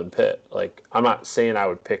Cleveland Pitt. Like I'm not saying I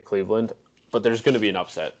would pick Cleveland, but there's going to be an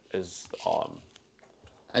upset.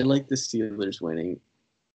 I like the Steelers winning.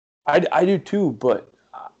 I do too, but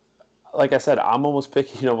like I said, I'm almost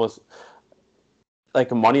picking almost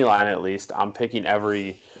like a money line at least. I'm picking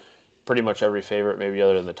pretty much every favorite, maybe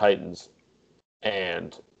other than the Titans,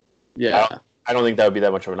 and yeah, I don't think that would be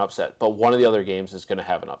that much of an upset. But one of the other games is going to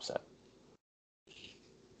have an upset.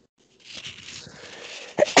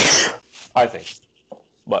 I think,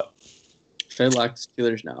 but should I lock the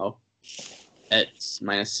Steelers now at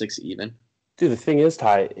 -6 even? Dude, the thing is,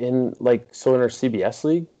 Ty, in our CBS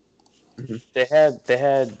league, mm-hmm. they had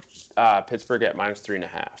Pittsburgh at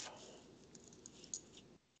 -3.5.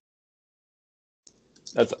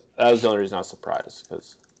 That was the only reason I was surprised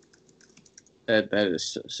because that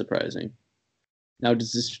is surprising. Now,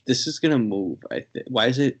 this is gonna move? Why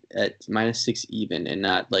is it at -6 even and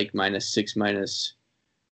not like -6 ?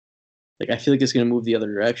 Like I feel like it's gonna move the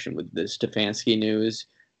other direction with the Stefanski news.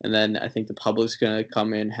 And then I think the public's going to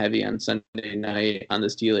come in heavy on Sunday night on the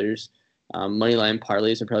Steelers. Moneyline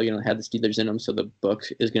parlays are probably going to have the Steelers in them, so the book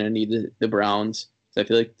is going to need the Browns. So I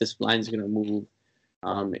feel like this line is going to move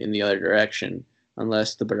in the other direction,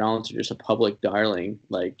 unless the Browns are just a public darling.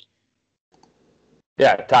 Like,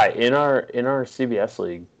 yeah, Ty, in our CBS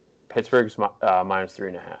league, Pittsburgh's minus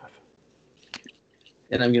 3.5.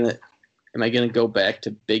 And am I gonna go back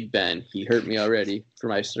to Big Ben? He hurt me already for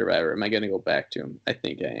my Survivor. Am I gonna go back to him? I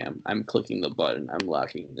think I am. I'm clicking the button. I'm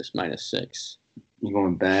locking this -6. You're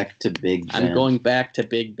going back to Big Ben. I'm going back to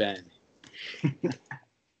Big Ben.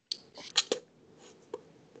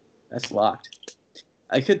 That's locked.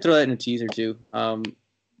 I could throw that in a teaser too,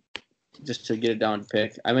 just to get it down to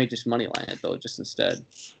pick. I might just money line it though, just instead.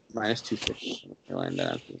 -250. Line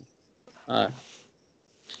that up.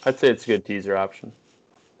 I'd say it's a good teaser option.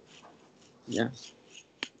 Yeah.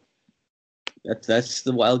 That's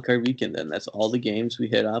the wild card weekend then. That's all the games we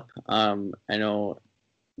hit up. I know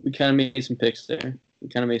we kind of made some picks there.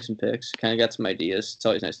 Kind of got some ideas. It's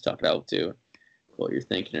always nice to talk it out too, what you're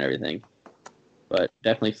thinking and everything. But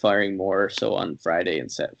definitely firing more so on Friday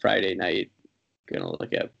and Friday night. Gonna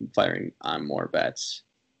look at firing on more bets.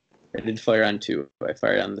 I did fire on 2. I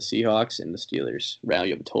fired on the Seahawks and the Steelers. Ral,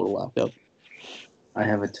 you have a total locked up. I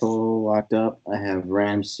have a total locked up. I have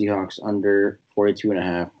Rams Seahawks under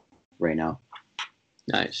 42.5 right now.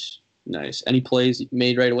 Nice. Any plays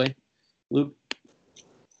made right away, Luke?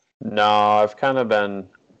 No, I've kind of been.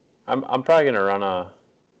 I'm probably gonna run a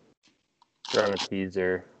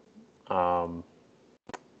teaser,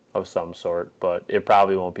 of some sort, but it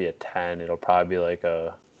probably won't be a 10. It'll probably be like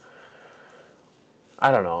I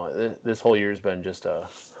don't know. This whole year's been just a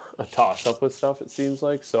toss up with stuff. It seems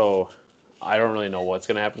like so. I don't really know what's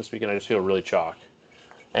going to happen this weekend. I just feel really chalk.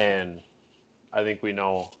 And I think we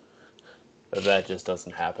know that just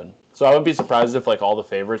doesn't happen. So I wouldn't be surprised if like all the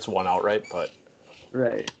favorites won outright, but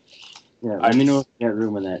Right. Yeah, let me know if you got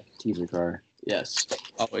room in that teaser car. Yes,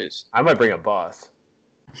 always. I might bring a bus.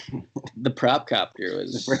 The prop copter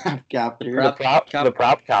was The prop copter. The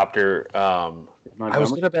prop copter. I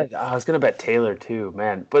was gonna bet Taylor too,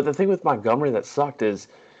 man. But the thing with Montgomery that sucked is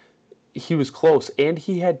he was close and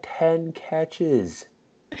he had 10 catches.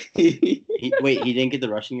 He didn't get the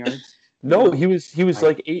rushing yards? No, he was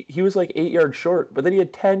like 8 yards short, but then he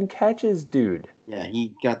had 10 catches, dude. Yeah,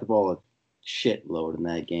 he got the ball a shitload in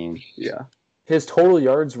that game. Yeah. His total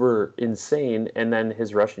yards were insane, and then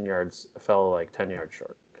his rushing yards fell like 10 yards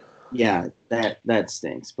short. Yeah, that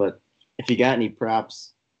stinks. But if you got any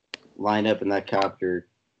props lined up in that copter,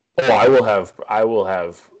 I will have for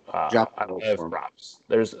 'em. props.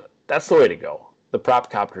 That's the way to go. The prop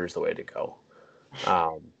copter is the way to go.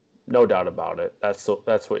 No doubt about it.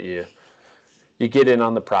 That's what you get in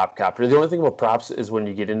on the prop copter. The only thing about props is when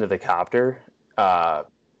you get into the copter,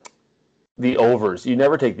 the overs. You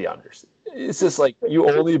never take the unders. It's just like you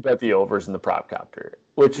only bet the overs in the prop copter,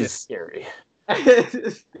 which is scary.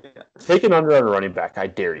 Take an under on a running back. I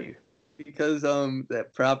dare you. Because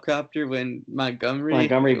that prop copter when Montgomery.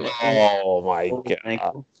 Oh my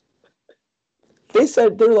god.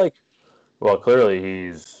 They're like, well, clearly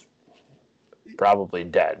he's probably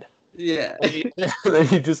dead. Yeah. Then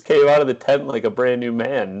he just came out of the tent like a brand new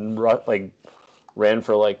man, and ran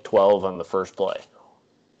for like 12 on the first play.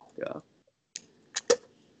 Yeah.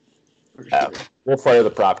 Yeah, we'll fire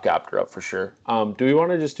the prop copter up for sure. Do we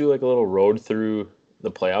want to just do like a little road through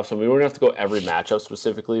the playoffs? I mean, we don't have to go every matchup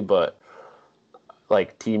specifically, but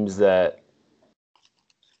like teams that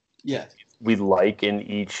we like in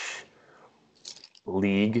each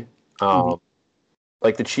league.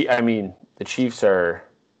 Like the Chiefs are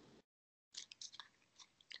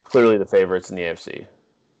clearly the favorites in the AFC.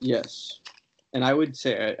 Yes. And I would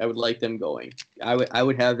say I would like them going. I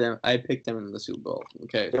would have them. I picked them in the Super Bowl.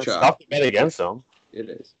 Okay, It's tough to bet against them. It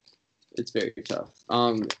is. It's very tough.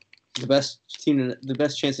 The best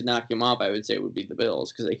chance to knock them off, I would say, would be the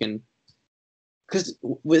Bills because they can. Because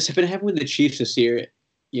what's been happening with the Chiefs this year,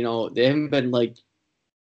 they haven't been like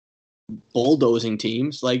bulldozing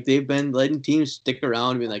teams. Like they've been letting teams stick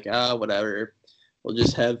around and be like, whatever. We'll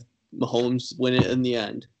just have Mahomes win it in the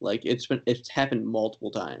end. Like it's happened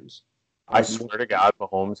multiple times. I swear to God,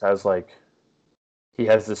 Mahomes has he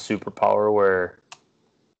has this superpower where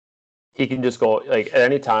he can just go at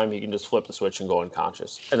any time he can just flip the switch and go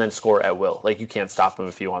unconscious and then score at will. Like you can't stop him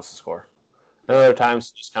if he wants to score. And other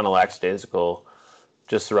times just kind of lackadaisical,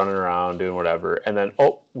 just running around doing whatever, and then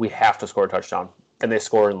we have to score a touchdown, and they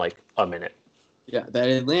score in like a minute. Yeah, that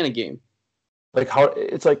Atlanta game. Like how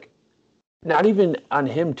it's like not even on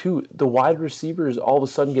him too. The wide receivers all of a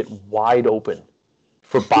sudden get wide open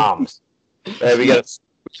for bombs. We got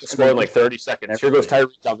Score in like 30 seconds. Here goes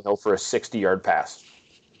Tyreek down the hill for a 60-yard pass.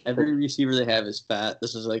 Every receiver they have is fat.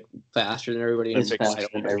 This is like faster than everybody. It's faster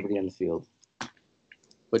than everybody on the field.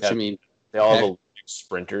 Which, I mean, they all have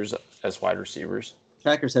sprinters as wide receivers.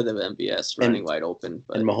 Packers had the MVS running wide open.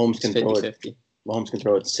 But and Mahomes can throw it. Mahomes can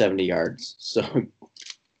throw it 70 yards. So,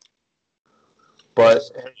 but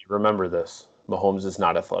hey, remember this: Mahomes is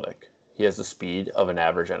not athletic. He has the speed of an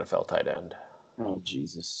average NFL tight end. Oh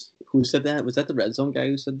Jesus! Who said that? Was that the Red Zone guy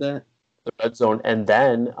who said that? The Red Zone, and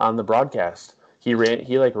then on the broadcast, he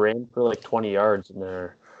ran for like 20 yards, and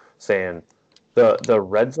they're saying the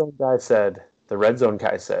Red Zone guy said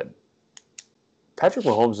Patrick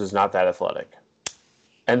Mahomes is not that athletic.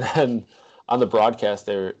 And then on the broadcast,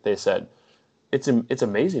 they said it's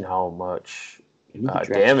amazing how much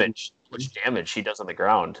damage he does on the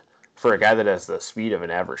ground for a guy that has the speed of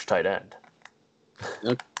an average tight end.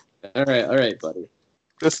 Okay. All right, buddy.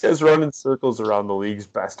 This guy's running circles around the league's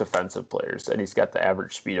best defensive players, and he's got the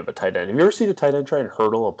average speed of a tight end. Have you ever seen a tight end try and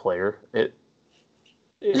hurdle a player?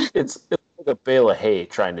 It's like a bale of hay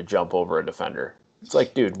trying to jump over a defender. It's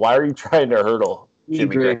like, dude, why are you trying to hurdle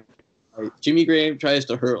Jimmy Graham? Jimmy Graham tries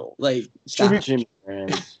to hurl. Like, stop. Jimmy Graham,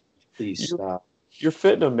 please stop. You're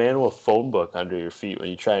fitting a manual phone book under your feet when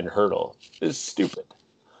you try and hurdle. It's stupid.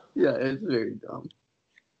 Yeah, it's very dumb.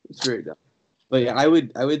 It's very dumb. But yeah, I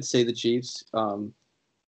would say the Chiefs.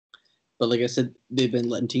 But like I said, they've been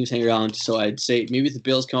letting teams hang around. So I'd say maybe if the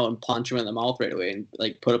Bills come out and punch them in the mouth right away and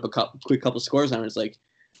like put up a quick couple scores on it, it's like,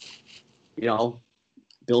 build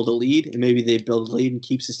a lead, and maybe they build a lead and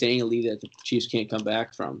keep sustaining a lead that the Chiefs can't come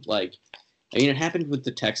back from. Like, I mean, it happened with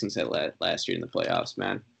the Texans last year in the playoffs,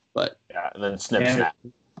 man. But and then snap.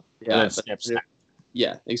 Yeah, snap.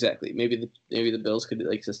 Yeah, exactly. Maybe the Bills could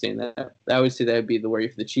like sustain that. I would say that would be the worry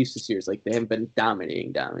for the Chiefs this year. Is like they haven't been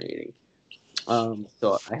dominating.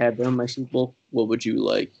 So I had them in my Super Bowl. What would you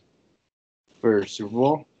like for Super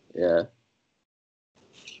Bowl? Yeah.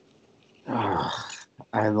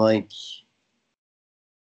 I like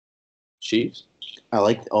Chiefs.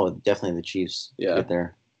 Definitely the Chiefs. Yeah. Get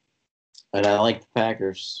there. And I like the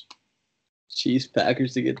Packers. Chiefs,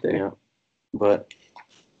 Packers to get there. Yeah. But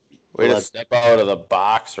way to step out of the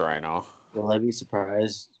box right now. Will I be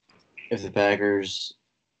surprised if the Packers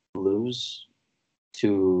lose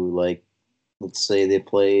to, like, let's say they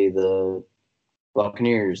play the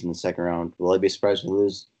Buccaneers in the second round? Will I be surprised if they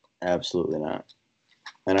lose? Absolutely not.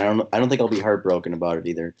 And I don't think I'll be heartbroken about it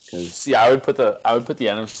either. Cause see, I would put the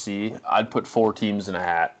NFC. I'd put 4 teams in a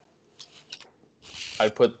hat.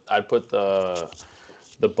 I'd put the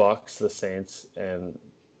Bucks, the Saints, and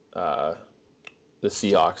the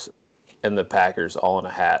Seahawks and the Packers all in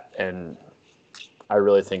a hat, and I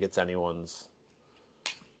really think it's anyone's.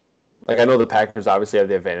 Like, I know the Packers obviously have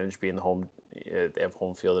the advantage being the home. They have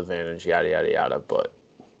home field advantage, yada yada yada. But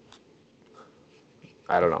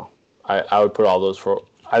I don't know. I would put all those 4.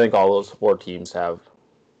 I think all those 4 teams have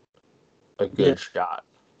a good shot.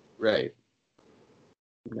 Right.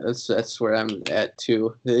 That's where I'm at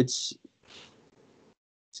too. I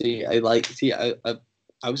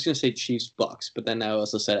was gonna say Chiefs Bucks, but then I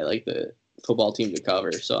also said I like the football team to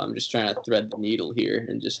cover. So I'm just trying to thread the needle here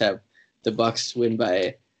and just have the Bucks win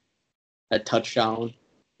by a touchdown,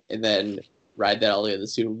 and then ride that all the way to the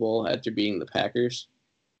Super Bowl after beating the Packers.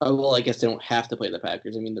 Well, I guess they don't have to play the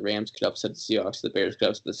Packers. I mean, the Rams could upset the Seahawks, the Bears could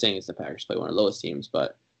upset the Saints, the Packers play one of those teams,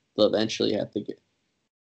 but they'll eventually have to get.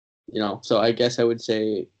 So I guess I would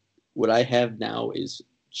say what I have now is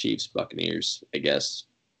Chiefs Buccaneers. I guess.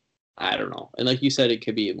 I don't know. And like you said, it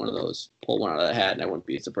could be one of those, pull one out of the hat, and I wouldn't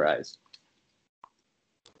be surprised.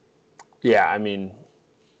 Yeah, I mean,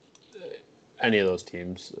 any of those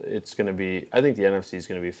teams, it's going to be, I think the NFC is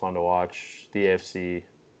going to be fun to watch. The AFC,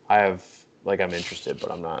 I'm interested, but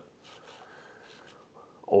I'm not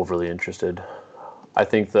overly interested. I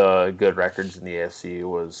think the good records in the AFC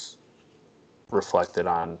was reflected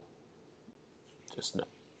on just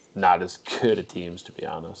not as good a teams, to be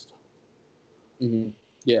honest. Mm-hmm.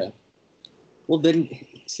 Yeah. Well, then,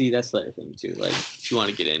 see, that's the other thing, too. Like, if you want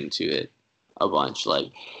to get into it a bunch,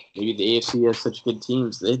 like, maybe the AFC has such good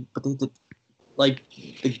teams, the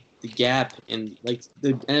gap in, like,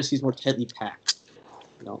 the NFC is more tightly packed,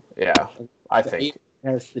 Yeah, I think. It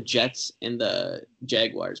has the Jets and the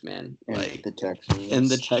Jaguars, man. And like, the Texans. And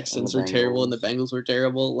the Texans were terrible, and the Bengals were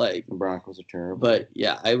terrible. Like, the Broncos are terrible. But,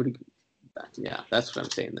 yeah, that's what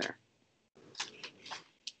I'm saying there.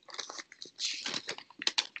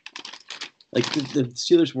 Like, the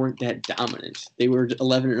Steelers weren't that dominant. They were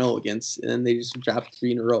 11-0 against, and then they just dropped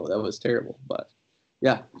 3 in a row. That was terrible. But,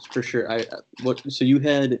 yeah, for sure. So you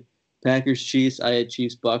had Packers, Chiefs. I had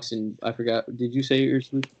Chiefs, Bucks, and I forgot. Did you say yours,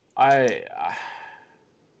 Luke?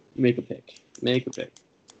 Make a pick.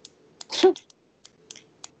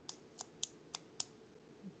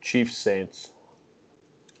 Chiefs Saints.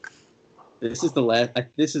 This is the last.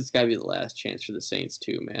 This has got to be the last chance for the Saints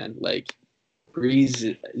too, man. Like,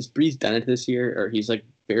 is Breeze done it this year, or he's like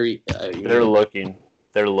very? They're looking.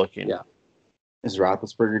 Yeah. Is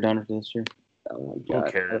Roethlisberger done for this year? Oh my God.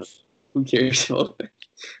 Who cares? Who cares? Who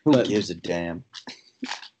But- gives a damn?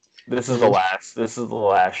 This is the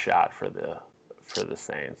last shot for the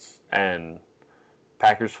Saints. And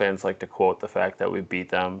Packers fans like to quote the fact that we beat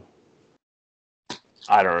them.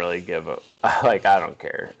 I don't really give a I don't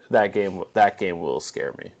care. That game will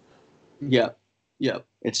scare me. Yep.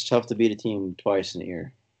 It's tough to beat a team twice in a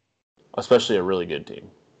year, Especially a really good team.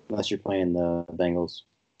 unless you're playing the Bengals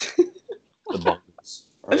The Bucks.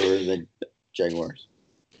 or the Jaguars.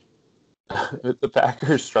 The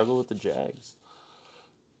Packers struggle with the Jags.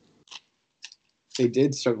 They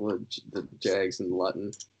did struggle with the Jags and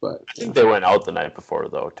Luton, but I think they went out the night before,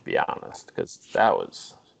 though, to be honest, because that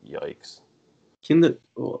was yikes. Can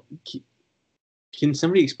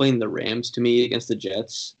somebody explain the Rams to me against the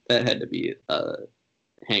Jets? That had to be a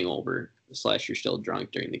hangover / you're still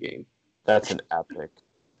drunk during the game. That's an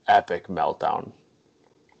epic meltdown.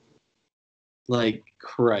 Like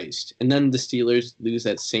Christ. And then the Steelers lose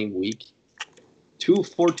that same week. 2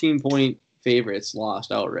 14-point favorites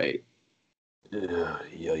lost outright. Ugh,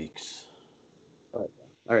 yikes. All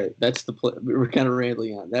right, that's the we're kind of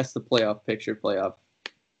rambling on. That's the playoff picture, or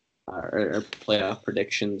playoff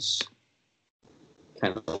predictions,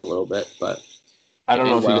 kind of a little bit, but I don't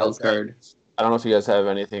know if wild card. I don't know if you guys have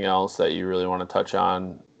anything else that you really want to touch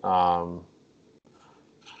on.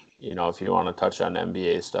 If you want to touch on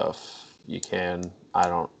NBA stuff, you can. I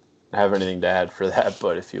don't have anything to add for that,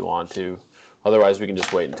 but if you want to, otherwise we can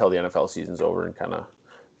just wait until the NFL season's over and kind of,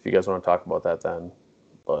 if you guys want to talk about that then.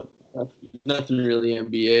 But Nothing really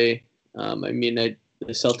NBA. The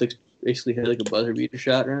Celtics basically had like a buzzer beater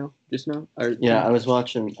shot just now. Yeah, I was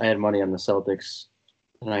watching. I had money on the Celtics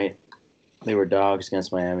tonight. They were dogs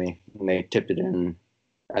against Miami, and they tipped it in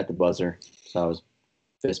at the buzzer. So I was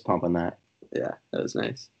fist pumping that. Yeah, that was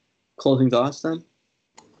nice. Closing thoughts then?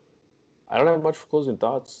 I don't have much for closing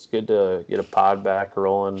thoughts. It's good to get a pod back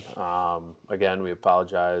rolling. Again, we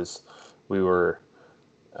apologize. We were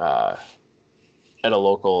at a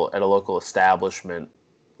local establishment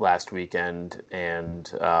last weekend,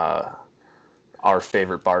 and our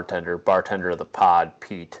favorite bartender of the pod,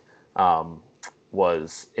 Pete,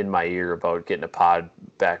 was in my ear about getting a pod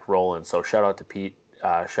back rolling. So shout out to Pete.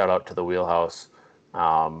 Shout out to the Wheelhouse.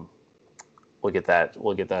 We'll get that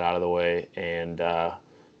out of the way, and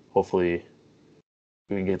hopefully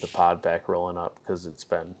we can get the pod back rolling up because it's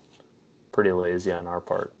been pretty lazy on our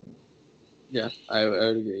part. Yeah, I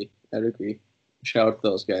would agree. Shout out to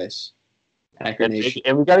those guys. Packer Nation.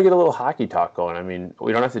 And we got to get a little hockey talk going. I mean,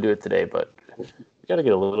 we don't have to do it today, but we got to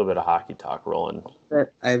get a little bit of hockey talk rolling.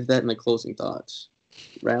 I have that in my closing thoughts.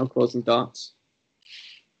 Round closing thoughts.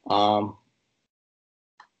 My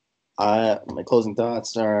closing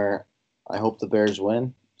thoughts are: I hope the Bears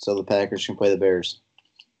win, so the Packers can play the Bears.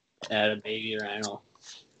 Add a baby Rhino.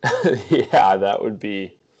 Yeah, that would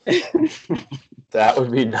be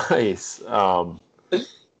nice.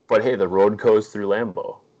 But hey, the road goes through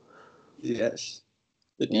Lambeau. Yes.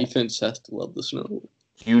 The defense has to love the snow.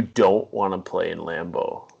 You don't want to play in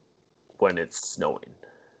Lambeau when it's snowing.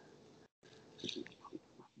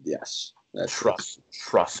 Yes.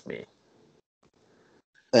 Trust me.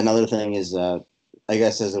 Another thing is, I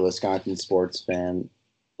guess as a Wisconsin sports fan,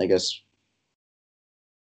 I guess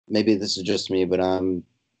maybe this is just me, but I'm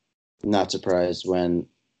not surprised when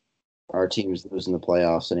our teams lose in the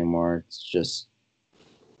playoffs anymore. It's just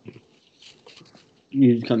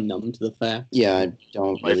you become numb to the fact. Yeah, I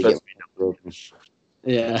don't really get broken.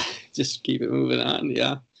 Yeah, just keep it moving on.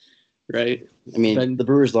 Yeah, right. I mean, the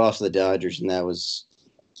Brewers lost to the Dodgers, and that was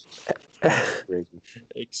crazy.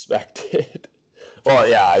 Expected. Well,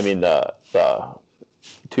 yeah, I mean the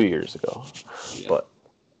 2 years ago. Yeah. But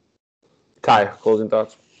Ty, closing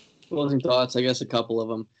thoughts. Closing thoughts. I guess a couple of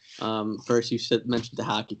them. First, you mentioned the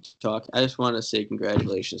hockey talk. I just want to say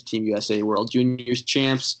congratulations, Team USA World Juniors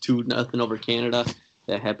champs, 2-0 over Canada.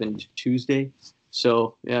 That happened Tuesday.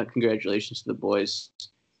 So yeah, congratulations to the boys.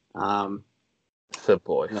 The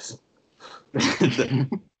boys.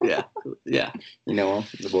 Yeah. You know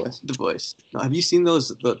the boys. The boys. Now, have you seen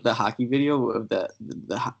the hockey video of the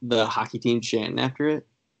hockey team chanting after it?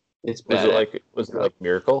 It's bad. Was it like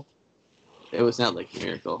Miracle? It was not like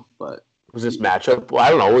Miracle, but was this matchup? Well, I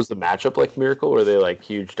don't know. Was the matchup like Miracle? Were they like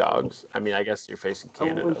huge dogs? I mean, I guess you're facing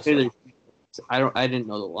Canada. I didn't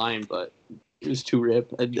know the line, but It was 2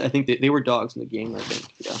 rip. I think they were dogs in the game. I think.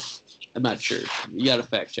 Yeah, I'm not sure. You got to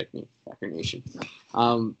fact check me, Packer Nation.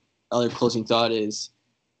 Other closing thought is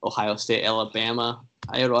Ohio State, Alabama.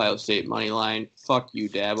 I had Ohio State money line. Fuck you,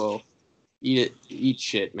 Dabo. Eat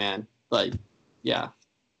shit, man. Like, yeah,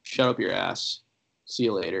 shut up your ass. See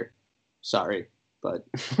you later. Sorry, but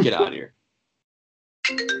get out of here.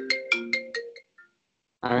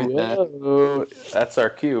 All right, that's our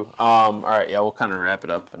cue. All right, yeah, we'll kind of wrap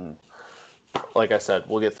it up, and like I said,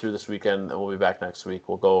 we'll get through this weekend, and we'll be back next week.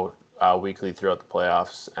 We'll go weekly throughout the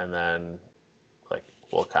playoffs, and then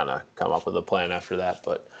we'll kind of come up with a plan after that.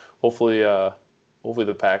 But hopefully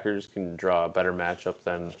the Packers can draw a better matchup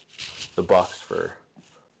than the Bucs for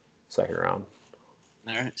second round.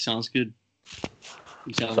 All right, sounds good.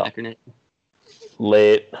 You sound Packer Nation.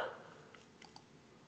 Late.